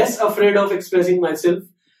am less afraid of expressing myself.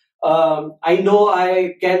 I know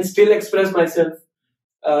I can still express myself.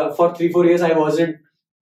 For 3-4 years I wasn't.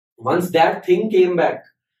 Once that thing came back,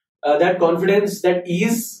 that confidence, that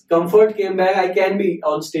ease, comfort came back, I can be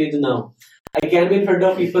on stage now. I can be in front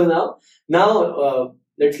of people now. Now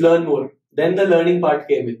let's learn more. Then the learning part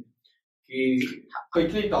came in.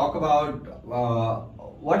 Quickly talk about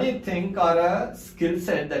what do you think are a skill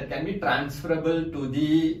set that can be transferable to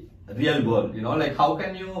the real world? Like how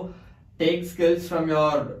can you take skills from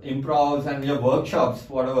your improvs and your workshops,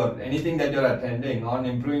 whatever, anything that you're attending on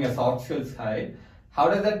improving a soft skills side, how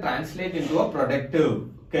does that translate into a productive,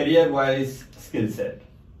 career-wise skill set?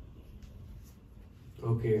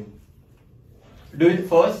 Okay. Do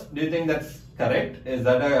you think that's correct? Is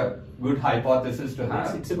that a good hypothesis to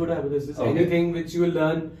have? It's a good hypothesis. Okay. Anything which you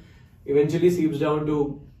learn eventually seeps down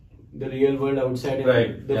to the real world outside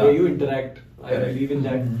and the way you interact. I believe in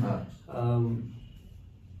that.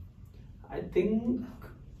 I think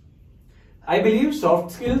I believe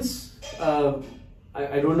soft skills.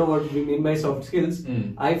 I don't know what we mean by soft skills.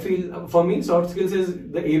 I feel for me, soft skills is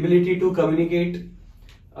the ability to communicate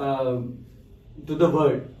to the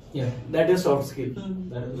world. Yeah. That is soft skill,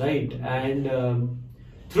 right? And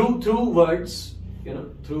through words,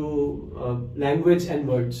 through language and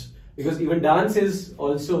words, because even dance is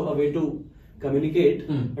also a way to communicate.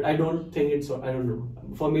 But I don't think it's. I don't know.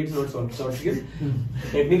 For me, it's not soft skill.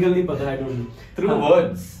 Technically, pata, I don't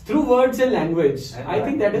know. Through words and language. I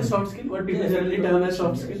think that is soft skill. What people generally term as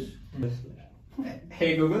soft skill.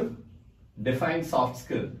 Hey Google, define soft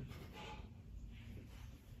skill.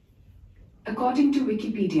 According to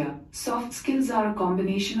Wikipedia, soft skills are a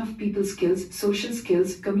combination of people skills, social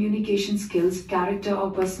skills, communication skills, character or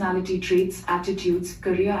personality traits, attitudes,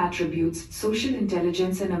 career attributes, social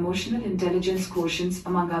intelligence and emotional intelligence quotients,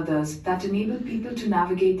 among others, that enable people to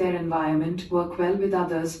navigate their environment, work well with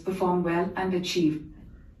others, perform well, and achieve.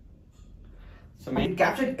 So It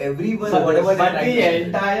captured everyone. But whatever the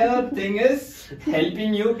entire thing is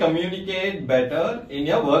helping you communicate better in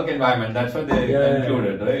your work environment. That's what they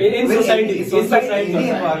concluded, right? In society. Any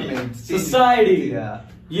environment. Society. Yeah.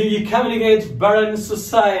 You communicate better in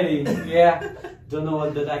society. Yeah. Don't know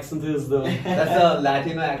what that accent is though. That's a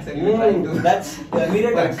Latino accent you're trying to. That's the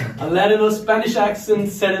immediate accent. A Latino Spanish accent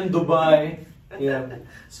said in Dubai. Yeah.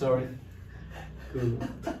 Sorry. Cool.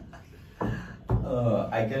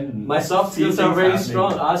 I can. My soft see skills are things very happening.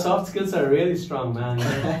 strong. Our soft skills are really strong, man.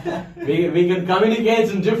 we can communicate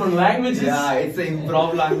in different languages. Yeah, it's an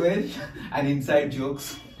improv language and inside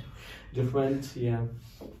jokes. Different, yeah.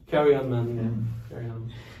 Carry on, man. Yeah. Carry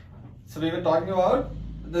on. So we were talking about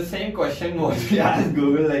the same question what we asked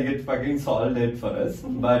Google, like it fucking solved it for us.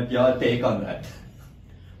 But your take on that?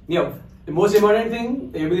 Yeah. The most important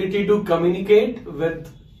thing, the ability to communicate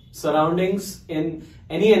with surroundings in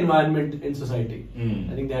any environment in society.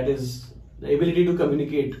 I think that is the ability to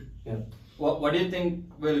communicate. Yeah. What do you think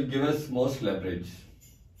will give us most leverage?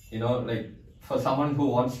 Like for someone who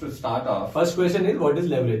wants to start off. First question is, what is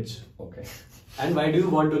leverage? Okay. And why do you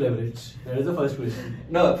want to leverage? That is the first question.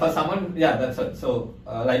 No, for someone, yeah, that's it. So,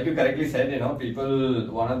 like you correctly said,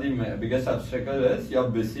 people, one of the biggest obstacles is you're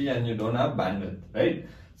busy and you don't have bandwidth, right?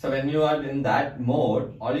 So when you are in that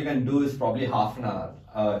mode, all you can do is probably half an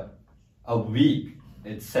hour, a week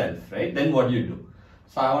itself, right? Then what do you do?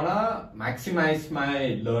 So I wanna maximize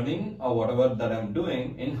my learning or whatever that I'm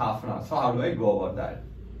doing in half an hour. So how do I go about that?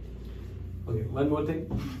 Okay, one more thing.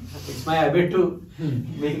 It's my habit to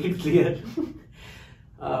make it clear.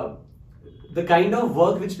 The kind of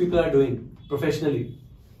work which people are doing professionally,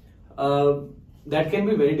 that can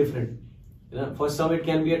be very different. For some, it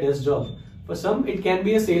can be a desk job. For some, it can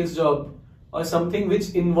be a sales job or something which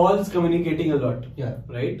involves communicating a lot. Yeah.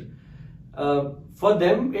 Right? For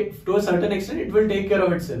them, to a certain extent, it will take care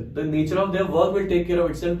of itself. The nature of their work will take care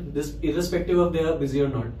of itself, irrespective of they are busy or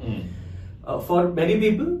not. For many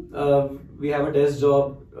people, we have a desk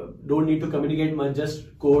job, don't need to communicate much,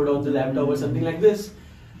 just code on the laptop or something like this.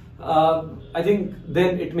 I think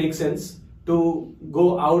then it makes sense to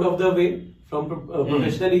go out of the way from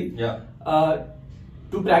professionally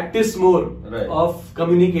to practice more of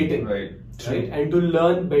communicating, right? And to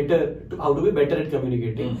learn better, how to be better at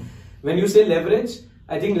communicating. When you say leverage,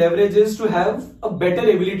 I think leverage is to have a better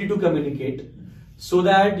ability to communicate, so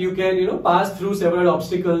that you can pass through several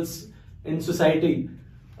obstacles in society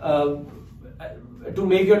to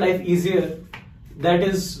make your life easier. That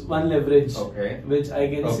is one leverage which I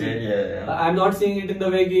can see. I'm not saying it in the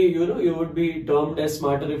way you would be termed as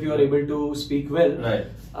smarter if you are able to speak well. Right.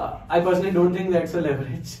 I personally don't think that's a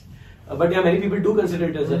leverage. But yeah, many people do consider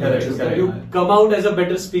it as a leverage. Correct. You come out as a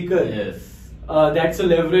better speaker. Yes. That's a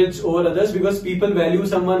leverage over others, because people value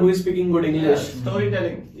someone who is speaking good English.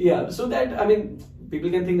 Storytelling. Yeah, so that, people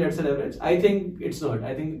can think that's a leverage. I think it's not.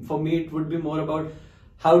 I think for me it would be more about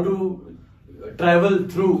how to travel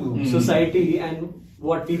through society and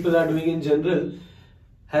what people are doing in general.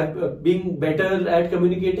 Being better at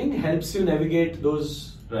communicating helps you navigate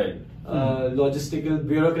those logistical,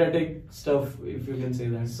 bureaucratic stuff, if you can say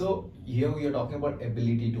that. So here we are talking about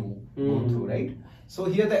ability to go through, right? So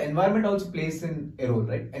here the environment also plays in a role,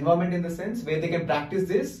 right? Environment in the sense where they can practice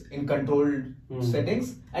this in controlled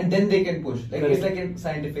settings, and then they can push. Like it's like a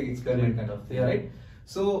scientific experiment kind of thing, right?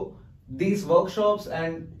 So these workshops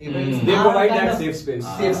and events, they provide that safe space.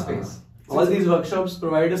 Safe space. All these workshops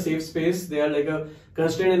provide a safe space. They are like a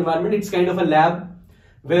constrained environment. It's kind of a lab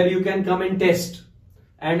where you can come and test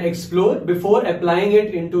and explore before applying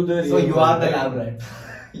it into the real So you are world, the lab rat.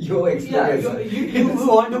 You experience. You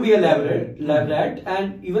want to be a lab rat,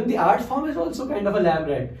 and even the art form is also kind of a lab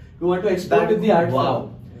rat. You want to explore with the art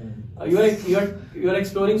form. you're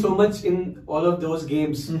exploring so much in all of those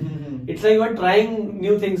games. It's like you are trying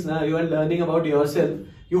new things now. You are learning about yourself.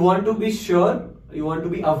 You want to be sure. You want to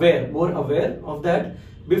be more aware of that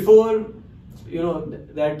before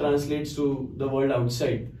that translates to the world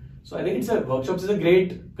outside. So I think workshops is a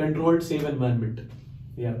great controlled, safe environment.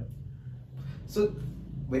 Yeah. So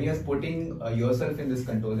when you're putting yourself in this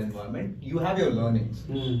controlled environment, you have your learnings.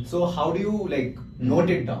 So how do you note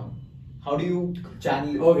it down? How do you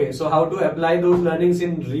channel it? Okay, so how to apply those learnings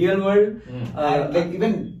in real world? And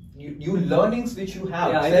even you learnings which you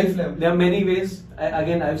have. Yeah, I think there are many ways.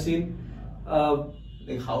 I've seen. How?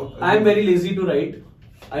 I'm very lazy to write.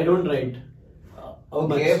 I don't write.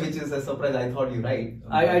 Okay, much. Which is a surprise. I thought you write.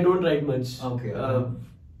 I don't write much. Okay.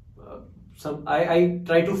 I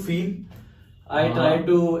try to feel. I try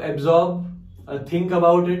to absorb, think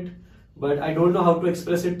about it, but I don't know how to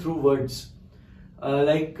express it through words.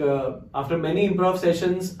 After many improv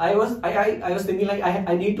sessions, I was thinking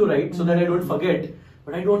I need to write so that I don't forget,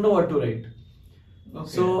 but I don't know what to write. Okay.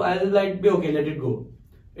 So I'll be okay, let it go.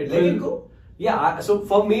 Let it go? Yeah, so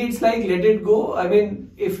for me it's like let it go. I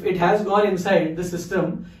mean, if it has gone inside the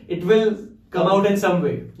system, it will come out in some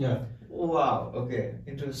way. Yeah. Wow, okay,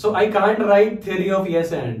 interesting. So I can't write theory of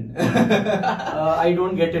yes and. I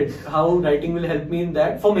don't get it. How writing will help me in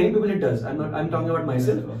that? For many people it does. I'm talking about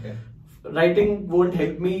myself. Okay. Writing won't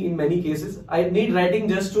help me in many cases. I need writing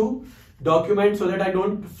just to document so that I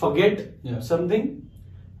don't forget something.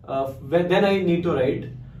 Then I need to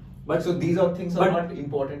write. But so these are things are not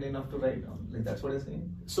important enough to write down. That's what you're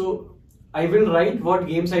saying. So I will write what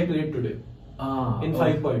games I played today in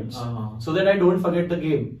 5 points, so that I don't forget the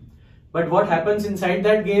game. But what happens inside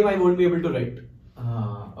that game, I won't be able to write.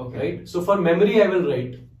 Okay. Right. So for memory, I will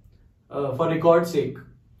write for record's sake.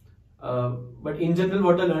 But in general,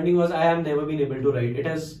 what the learning was, I have never been able to write.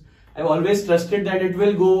 I've always trusted that it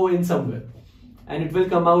will go in somewhere, and it will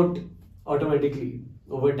come out automatically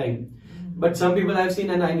over time. But some people I've seen,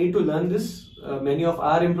 and I need to learn this. Many of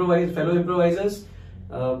our fellow improvisers,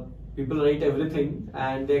 people write everything,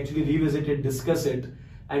 and they actually revisit it, discuss it,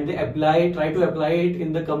 and they try to apply it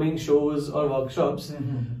in the coming shows or workshops,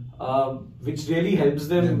 which really helps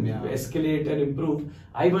them escalate and improve.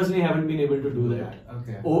 I personally haven't been able to do that.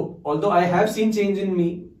 Okay. Although I have seen change in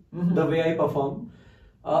me, the way I perform,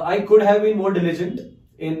 I could have been more diligent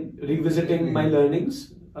in revisiting my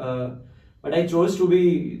learnings, but I chose to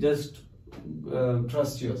be just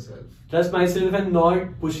trust myself and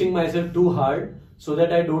not pushing myself too hard, so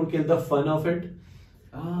that I don't kill the fun of it.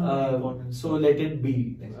 So let it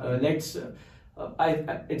be. It's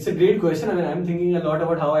a great question. I mean, I'm thinking a lot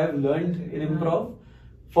about how I've learned in improv.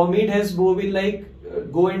 For me, it has more been like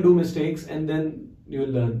go and do mistakes and then you'll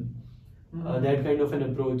learn. That kind of an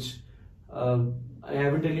approach. I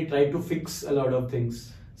haven't really tried to fix a lot of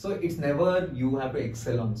things. So it's never you have to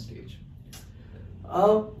excel on stage.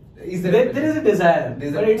 There is a desire,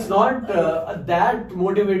 but it's not that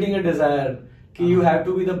motivating a desire. You have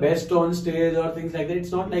to be the best on stage or things like that.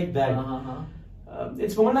 It's not like that.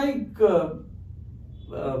 It's more like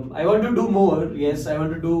I want to do more. Yes, I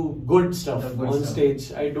want to do good stuff on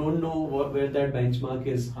stage. I don't know where that benchmark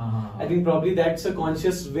is. I think probably that's a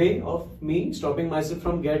conscious way of me stopping myself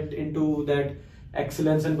from get into that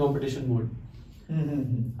excellence and competition mode.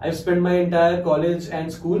 I've spent my entire college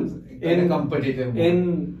and school in competitive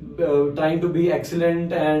trying to be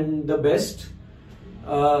excellent and the best.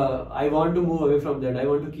 I want to move away from that. I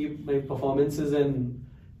want to keep my performances and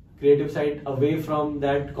creative side away from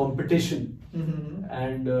that competition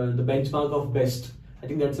and the benchmark of best. I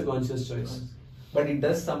think that's a conscious choice. But it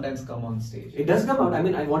does sometimes come on stage. It does come out. I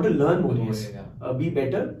mean, I want to learn more, be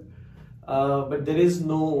better. But there is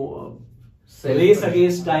no race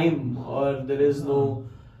against time, or there is no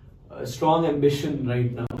strong ambition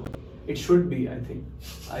right now. It should be, I think.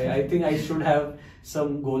 I think I should have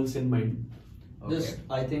some goals in mind. Okay. Just,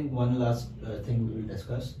 I think one last thing we will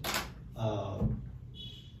discuss.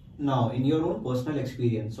 Now, in your own personal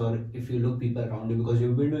experience, or if you look people around you, because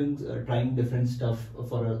you've been doing trying different stuff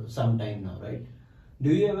for some time now, right? Do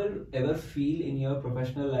you ever feel in your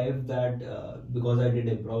professional life that because I did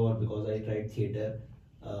improv or because I tried theatre,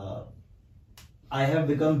 I have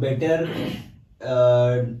become better? I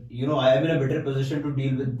am in a better position to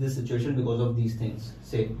deal with this situation because of these things,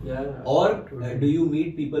 say. Or do you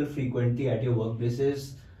meet people frequently at your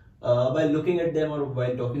workplaces? By looking at them or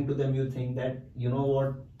while talking to them, you think that, you know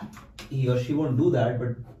what, he or she won't do that,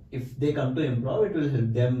 but if they come to improv, it will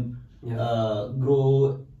help them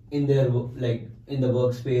grow in their in the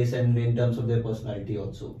workspace and in terms of their personality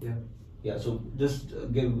also. So just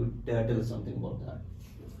tell us something about that.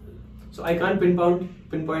 So I can't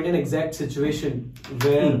pinpoint an exact situation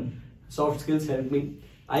where soft skills help me?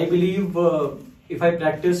 I believe if I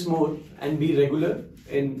practice more and be regular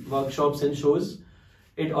in workshops and shows,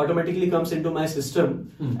 it automatically comes into my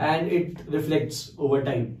system and it reflects over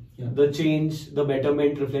time. Yeah. The change, the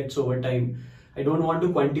betterment reflects over time. I don't want to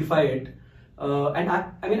quantify it. And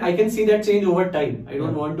I mean, I can see that change over time. I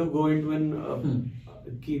don't want to go into an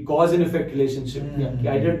cause and effect relationship.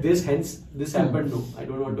 I did this, hence this happened. No, I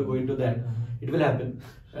don't want to go into that. It will happen.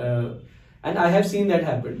 And I have seen that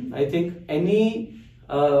happen. I think any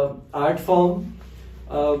art form,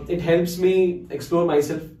 it helps me explore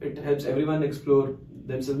myself. It helps everyone explore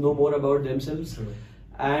themselves, know more about themselves.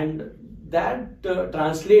 And that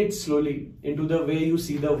translates slowly into the way you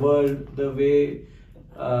see the world, the way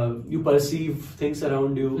you perceive things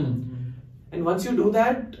around you. And once you do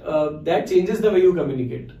that, that changes the way you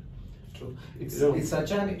communicate. True. It's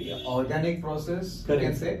such an organic process, you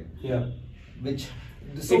can say. Yeah. Which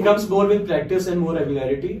it comes more with practice and more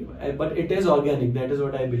regularity, but it is organic. That is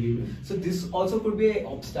what I believe in. So this also could be an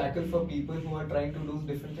obstacle for people who are trying to do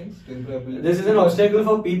different things to improve ability. This is an obstacle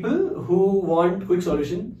for people who want quick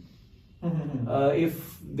solution.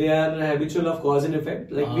 If they are habitual of cause and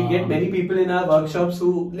effect, like we get many people in our workshops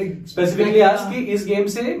who specifically ask कि इस game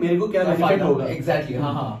से मेरे को क्या benefit होगा. Exactly.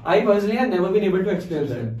 I personally have never been able to explain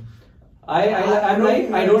that. I'm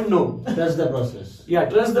like, I don't know. Trust the process. Yeah,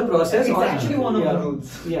 trust the process. It's actually one of the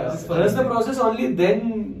rules. Yeah, trust the process, only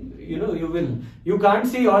then you will. You can't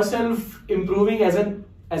see yourself improving as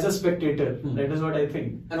a spectator. That is what I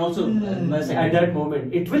think. And also, at that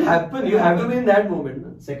moment, it will happen. You have to be in that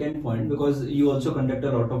moment. Second point, because you also conduct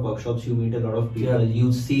a lot of workshops, you meet a lot of people, Yeah.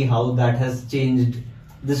 you see how that has changed.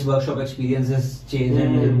 This workshop experience has changed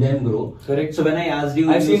and helped them grow. Correct. So when I asked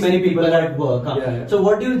you, I've you seen many see people at work. Yeah. So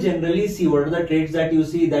what do you generally see? What are the traits that you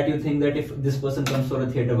see that you think that if this person comes for a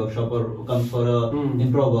theatre workshop or comes for a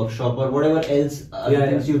improv workshop or whatever else other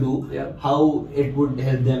things you do, how it would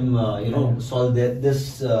help them, solve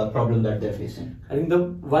this problem that they're facing? I think the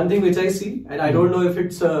one thing which I see, and I don't know if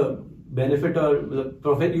it's a benefit or the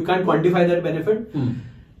profit, you can't quantify that benefit,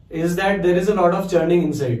 is that there is a lot of churning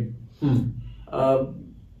inside.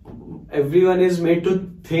 Everyone is made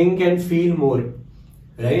to think and feel more,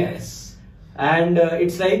 right? Yes. And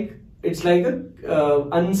it's like a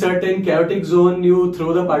uncertain, chaotic zone you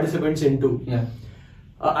throw the participants into. Yeah.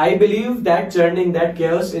 I believe that churning, that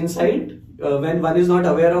chaos inside, when one is not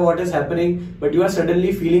aware of what is happening, but you are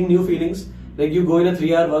suddenly feeling new feelings. Like you go in a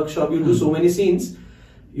 3-hour workshop, you do so many scenes,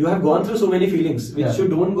 you have gone through so many feelings, which you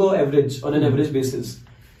don't go average on an average basis.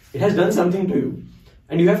 It has done something to you.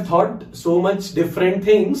 And you have thought so much different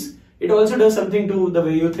things, it also does something to the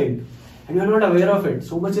way you think. And you're not aware of it.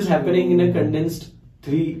 So much is happening in a condensed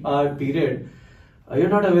 3-hour period. You're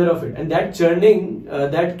not aware of it. And that churning,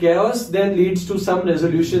 that chaos then leads to some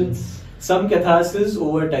resolution, some catharsis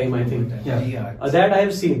over time, I think. That I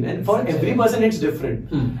have seen. And for every person it's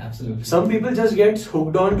different. Absolutely. Some people just get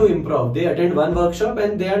hooked on to improv. They attend one workshop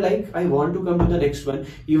and they are like, I want to come to the next one.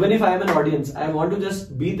 Even if I am an audience, I want to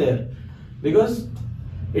just be there. Because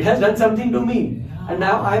it has done something to me. And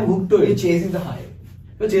now I am hooked to it. You're chasing the high.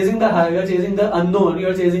 You're chasing the high, you're chasing the unknown,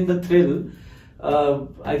 you're chasing the thrill.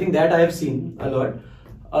 I think that I have seen a lot.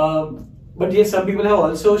 But yes, some people have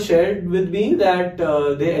also shared with me that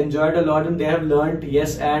they enjoyed a lot and they have learned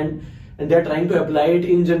yes and they're trying to apply it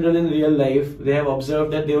in general in real life. They have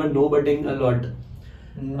observed that they were no-butting a lot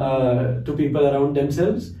to people around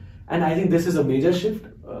themselves. And I think this is a major shift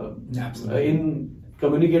in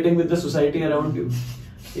communicating with the society around you.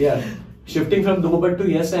 Yeah. Shifting from no but to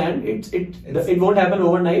yes and it won't happen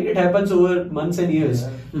overnight. It happens over months and years.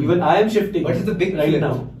 Even I am shifting. But it's a big right flip.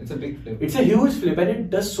 now. It's a big flip. It's a huge flip and it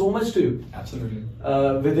does so much to you. Absolutely.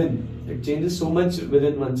 Within. It changes so much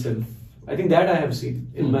within oneself. I think that I have seen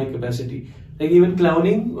in my capacity. Like even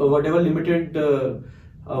clowning, whatever limited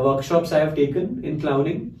workshops I have taken in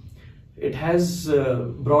clowning, it has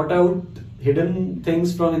brought out hidden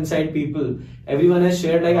things from inside people. Everyone has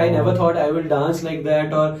shared like, I never thought I will dance like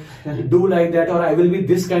that or do like that or I will be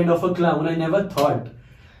this kind of a clown. I never thought.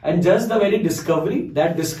 And just the very discovery,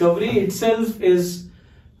 that discovery itself is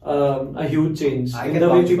a huge change in the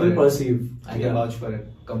way people perceive. I can vouch for it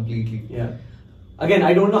completely. Yeah. Again,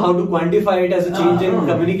 I don't know how to quantify it as a change in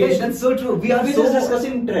communication. That's so true. We are We're so just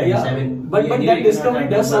discussing trends. Yeah. I mean, but that discovery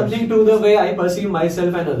does something to the way I perceive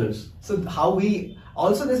myself and others. So how we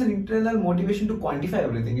also there's an internal motivation to quantify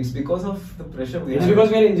everything. It's because of the pressure we It's have. because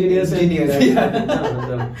we are engineers. Yeah.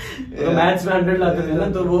 Maths में 100 लाते थे ना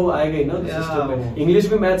तो वो आएगा ही ना system में. English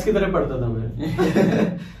में maths की तरह पढ़ता था मैं.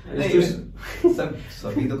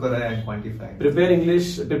 सभी तो कर रहा है quantify.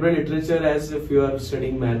 Prepare literature as if you are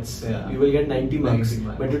studying maths. Yeah. You will get 90 marks, 90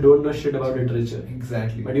 marks. but you don't know shit about literature.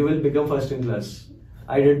 Exactly. But you will become first in class.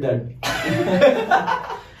 I did that.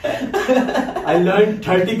 I learned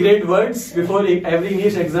 30 great words before every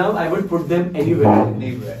English exam. I would put them anywhere.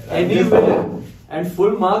 Anywhere. And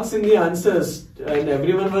full marks in the answers. And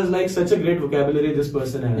everyone was like, such a great vocabulary this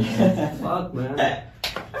person has. Fuck, man.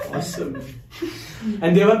 Awesome.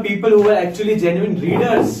 And there were people who were actually genuine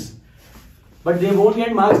readers. But they won't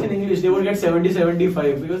get marks in English. They would get 70,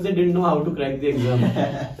 75 because they didn't know how to crack the exam.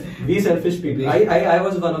 We selfish people. I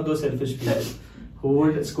was one of those selfish people who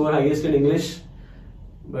would score highest in English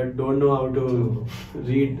but don't know how to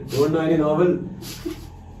read, don't know any novel.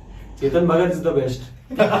 Chetan Bhagat is the best.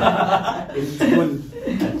 In school.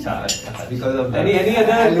 Because of that. Any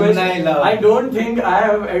other question? I don't think I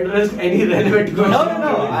have addressed any relevant question.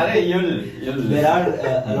 No. You'll. There are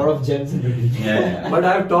a lot of gems in between. Yeah. But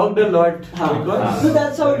I have talked a lot. Because So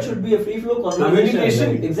that's how it should be, a free flow conversation. Communication.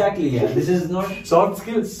 Right? Exactly, yeah. This is not. soft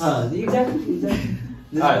skills. Exactly. This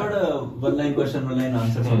is not a one-line question, one-line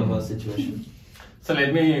answer sort of a situation. So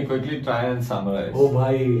let me quickly try and summarize. Oh,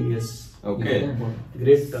 bhai, yes. Okay.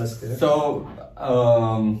 Great task. Yeah. So,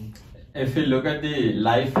 if you look at the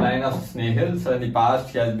lifeline of Snehal, so in the past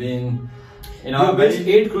he has been, You missed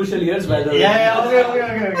 8 crucial years, by the way. Okay.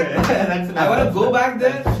 I want to go back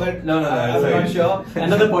there, but No, I'm sorry. not sure.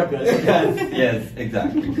 Another podcast. Yes,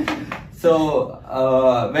 exactly. So,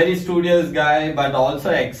 very studious guy, but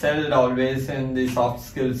also excelled always in the soft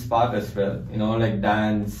skills part as well. Like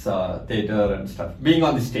dance, theatre and stuff. Being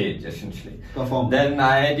on the stage, essentially. Perform. Then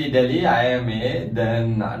IIT Delhi, IMA.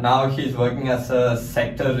 Then now he's working as a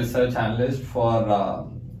sector research analyst for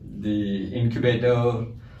the incubator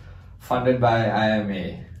funded by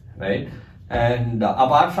IMA, right? And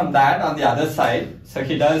apart from that, on the other side, so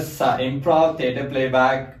he does improv, theatre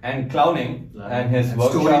playback, and clowning. And his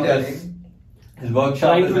workshop is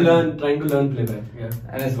Trying to learn playback. Yeah.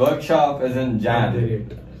 and his workshop is in Jan,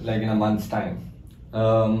 Great. like in a month's time.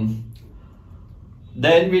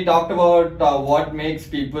 Then we talked about what makes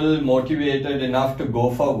people motivated enough to go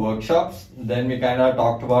for workshops. Then we kind of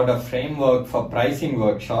talked about a framework for pricing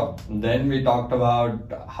workshop. Then we talked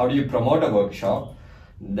about how do you promote a workshop.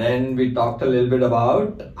 Then we talked a little bit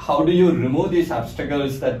about how do you remove these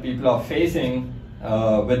obstacles that people are facing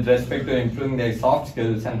with respect to improving their soft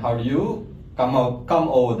skills, and how do you come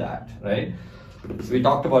over that, right? So we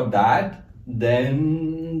talked about that.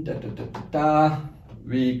 Then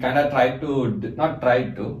we kind of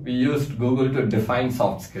we used Google to define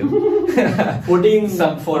soft skill. 14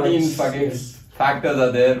 Some 14 points, fucking yes. factors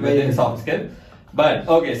are there within soft skill. But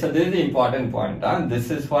okay, so this is the important point.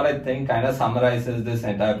 This is what I think kind of summarizes this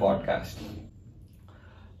entire podcast.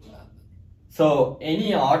 So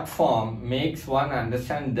any art form makes one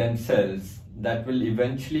understand themselves that will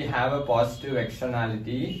eventually have a positive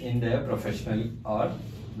externality in their professional or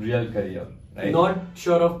real career, right? Not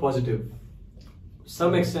sure of positive.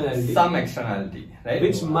 Some externality. Some externality, right?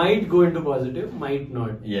 Which might go into positive, might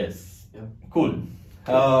not. Yes. Yeah. Cool.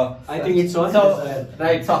 I think it's on So,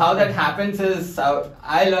 right, so how that happens is,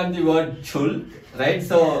 I learned the word chul, right?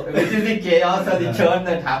 So, which is the chaos or the churn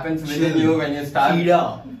that happens within you when you start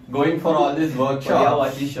going for all these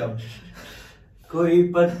workshops. Koi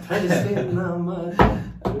patthar se na mar.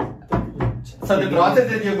 So, the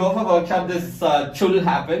process is you go for workshop, this chul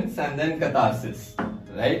happens, and then catharsis,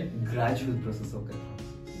 right? Gradual process of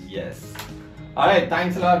Yes. Alright,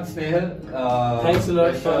 thanks a lot, Snehal. Thanks a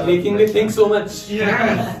lot for making me think so much. We'll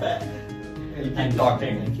keep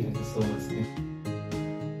talking. Thank you so much.